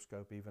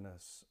microscope, even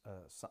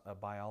a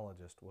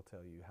biologist will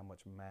tell you how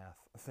much math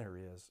there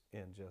is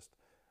in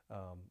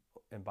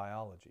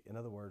biology. In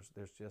other words,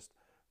 there's just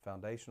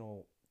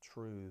foundational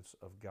truths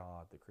of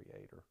God, the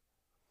Creator.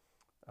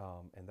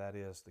 And that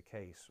is the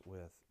case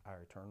with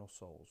our eternal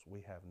souls.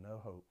 We have no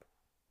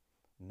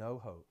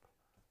hope,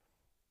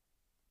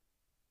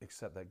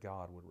 except that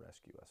God would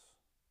rescue us.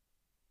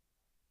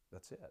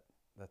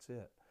 That's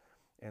it.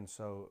 And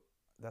so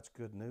that's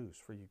good news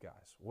for you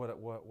guys. What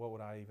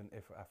would I even,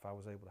 if I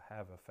was able to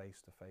have a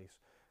face-to-face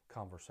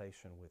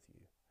conversation with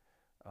you,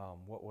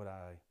 what would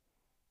I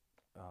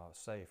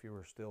say if you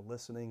were still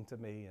listening to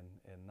me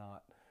and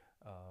not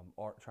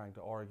trying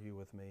to argue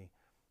with me?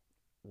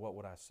 What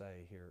would I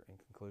say here in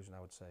conclusion? I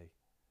would say,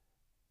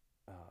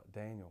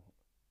 Daniel,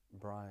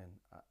 Brian,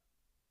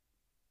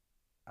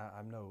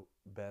 I'm no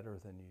better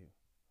than you.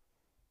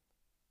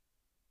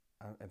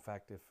 In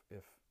fact,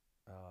 if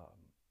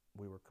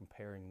we were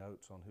comparing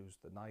notes on who's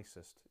the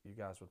nicest, you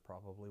guys would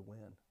probably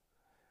win.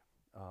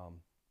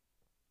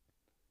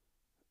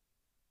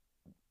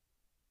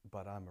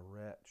 But I'm a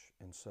wretch,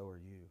 and so are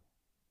you.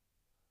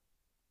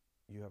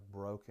 You have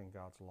broken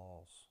God's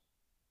laws.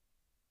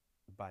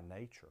 By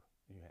nature,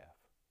 you have.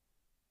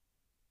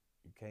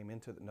 You came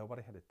into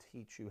nobody had to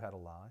teach you how to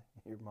lie.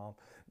 Your mom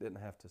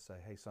didn't have to say,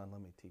 hey son,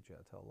 let me teach you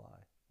how to tell a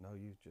lie. No,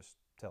 you just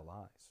tell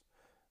lies.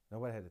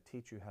 Nobody had to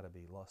teach you how to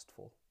be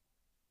lustful.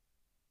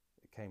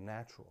 It came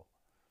natural.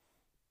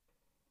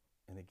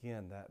 And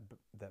again,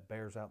 that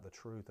bears out the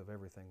truth of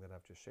everything that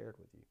I've just shared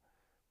with you.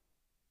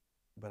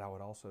 But I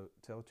would also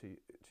tell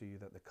to you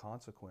that the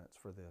consequence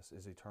for this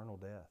is eternal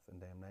death and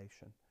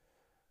damnation.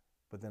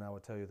 But then I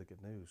would tell you the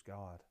good news: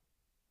 God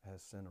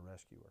has sent a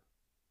rescuer,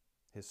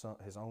 His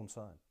own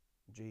Son,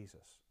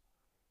 Jesus,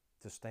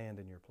 to stand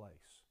in your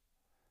place.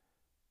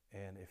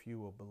 And if you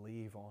will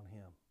believe on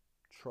Him,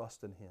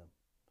 trust in Him,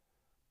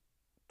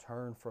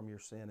 turn from your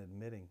sin,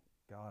 admitting,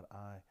 God,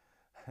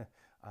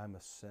 I'm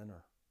a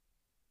sinner.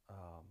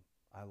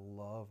 I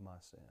love my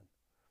sin,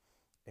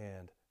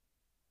 and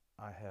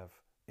I have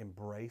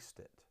embraced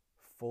it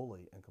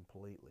fully and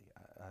completely.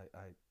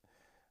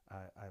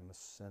 I'm a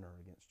sinner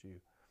against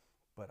you,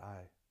 but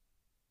I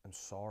am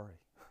sorry,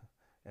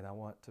 and I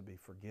want to be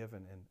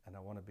forgiven, and I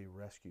want to be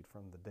rescued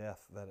from the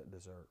death that it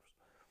deserves.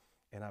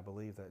 And I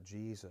believe that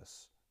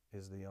Jesus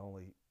is the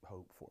only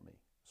hope for me,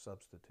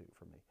 substitute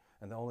for me,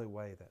 and the only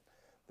way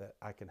that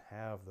I can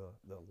have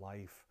the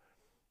life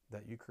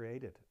that you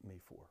created me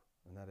for,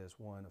 and that is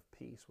one of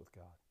peace with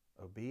God,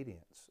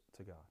 obedience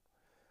to God.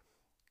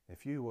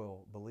 If you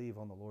will believe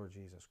on the Lord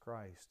Jesus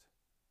Christ,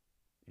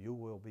 you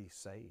will be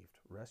saved,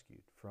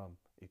 rescued from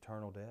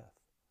eternal death.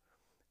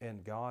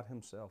 And God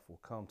Himself will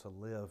come to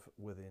live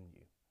within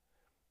you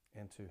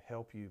and to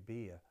help you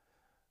be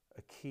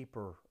a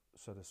keeper,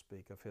 so to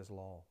speak, of His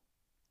law,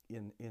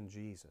 in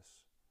Jesus.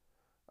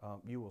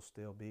 You will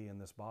still be in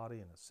this body,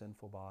 in a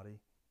sinful body,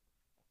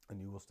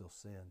 and you will still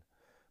sin,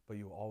 but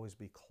you will always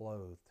be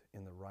clothed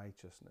in the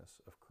righteousness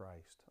of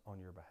Christ on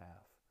your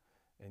behalf,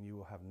 and you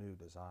will have new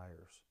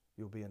desires.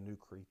 You'll be a new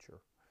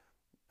creature.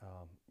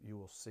 You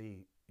will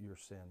see your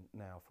sin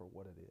now for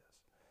what it is,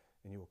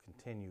 and you will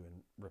continue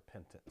in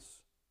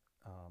repentance,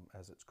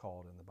 as it's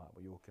called in the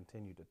Bible. You will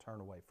continue to turn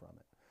away from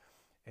it,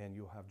 and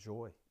you'll have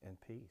joy and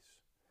peace,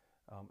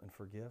 and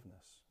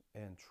forgiveness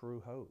and true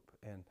hope,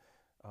 and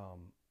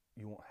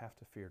you won't have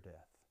to fear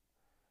death,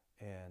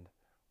 and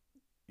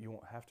you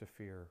won't have to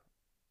fear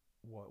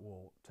what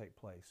will take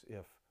place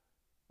if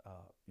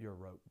your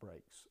rope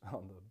breaks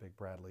on the Big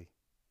Bradley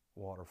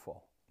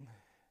waterfall.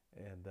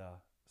 And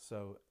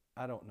so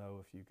I don't know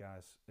if you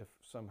guys, if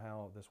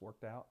somehow this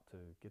worked out to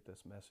get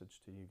this message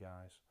to you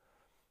guys.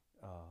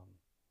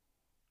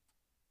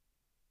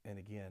 And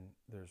again,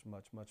 there's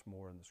much, much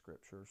more in the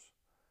scriptures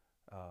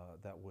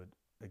that would,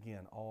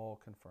 again, all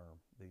confirm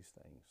these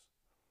things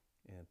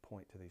and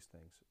point to these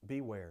things.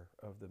 Beware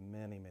of the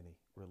many, many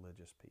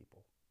religious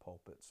people,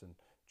 pulpits and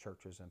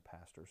churches and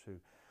pastors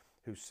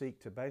who seek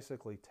to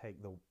basically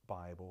take the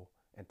Bible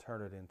and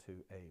turn it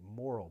into a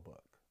moral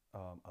book,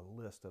 a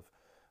list of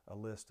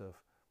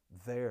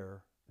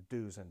their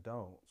do's and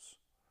don'ts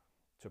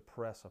to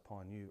press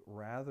upon you,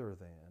 rather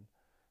than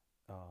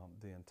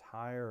the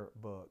entire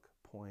book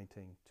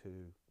pointing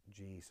to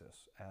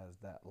Jesus as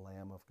that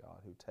Lamb of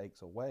God who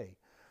takes away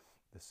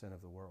the sin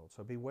of the world.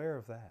 So beware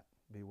of that.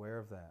 Beware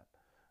of that.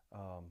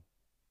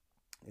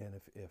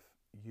 And if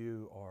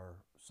you are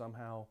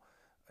somehow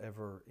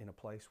ever in a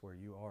place where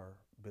you are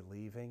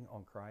believing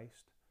on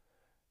Christ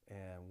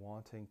and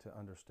wanting to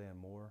understand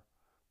more,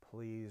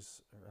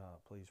 please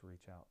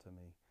reach out to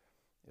me.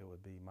 It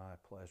would be my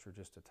pleasure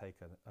just to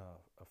take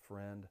a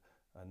friend,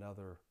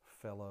 another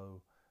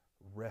fellow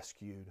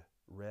rescued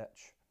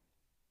wretch,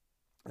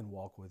 and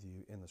walk with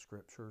you in the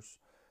scriptures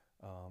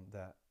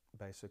that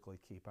basically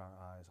keep our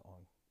eyes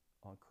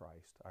on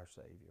Christ, our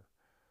Savior,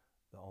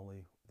 the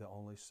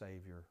only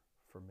Savior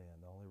for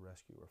men, the only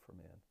rescuer for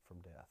men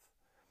from death.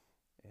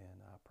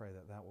 And I pray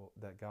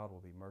that God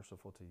will be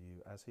merciful to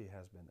you as He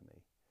has been to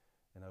me,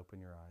 and open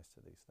your eyes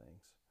to these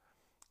things.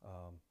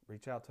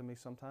 Reach out to me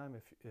sometime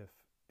if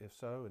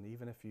so, and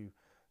even if you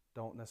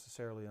don't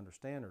necessarily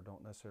understand or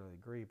don't necessarily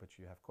agree, but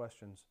you have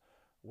questions,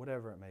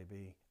 whatever it may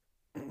be,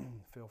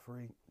 feel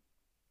free.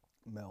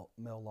 Mel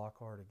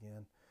Lockhart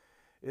again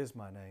is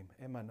my name,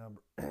 and my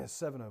number is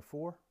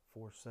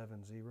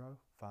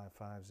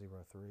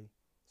 704-470-5503.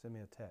 Send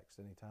me a text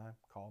anytime.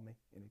 Call me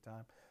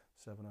anytime,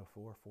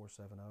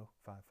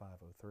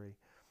 704-470-5503.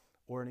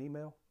 Or an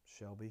email,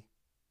 Shelby,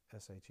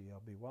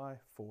 SHELBY,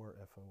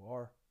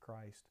 4FOR,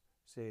 Christ,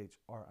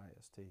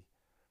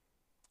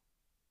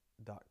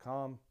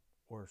 CHRIST.com,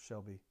 or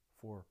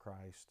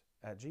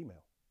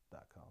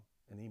shelbyforchrist@gmail.com,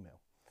 an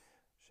email.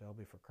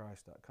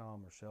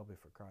 shelbyforchrist.com or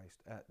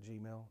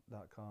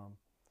shelbyforchrist@gmail.com.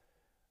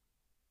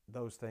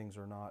 Those things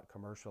are not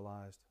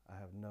commercialized. I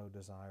have no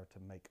desire to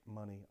make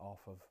money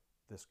off of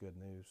this good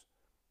news.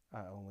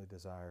 I only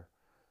desire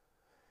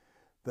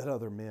that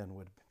other men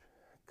would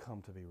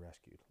come to be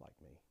rescued like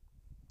me.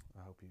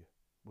 I hope you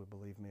would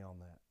believe me on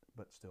that,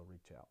 but still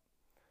reach out.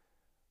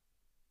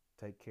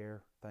 Take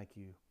care. Thank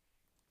you.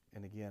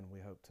 And again,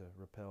 we hope to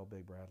rappel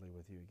Big Bradley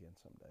with you again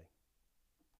someday.